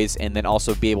giveaways, and then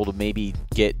also be able to maybe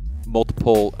get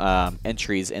multiple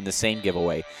entries in the same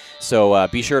giveaway. So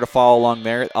be sure to follow along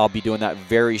there. I'll be doing that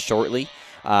very shortly.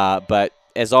 But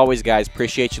as always, guys,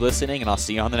 appreciate you listening, and I'll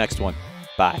see you on the next one.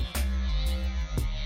 Bye.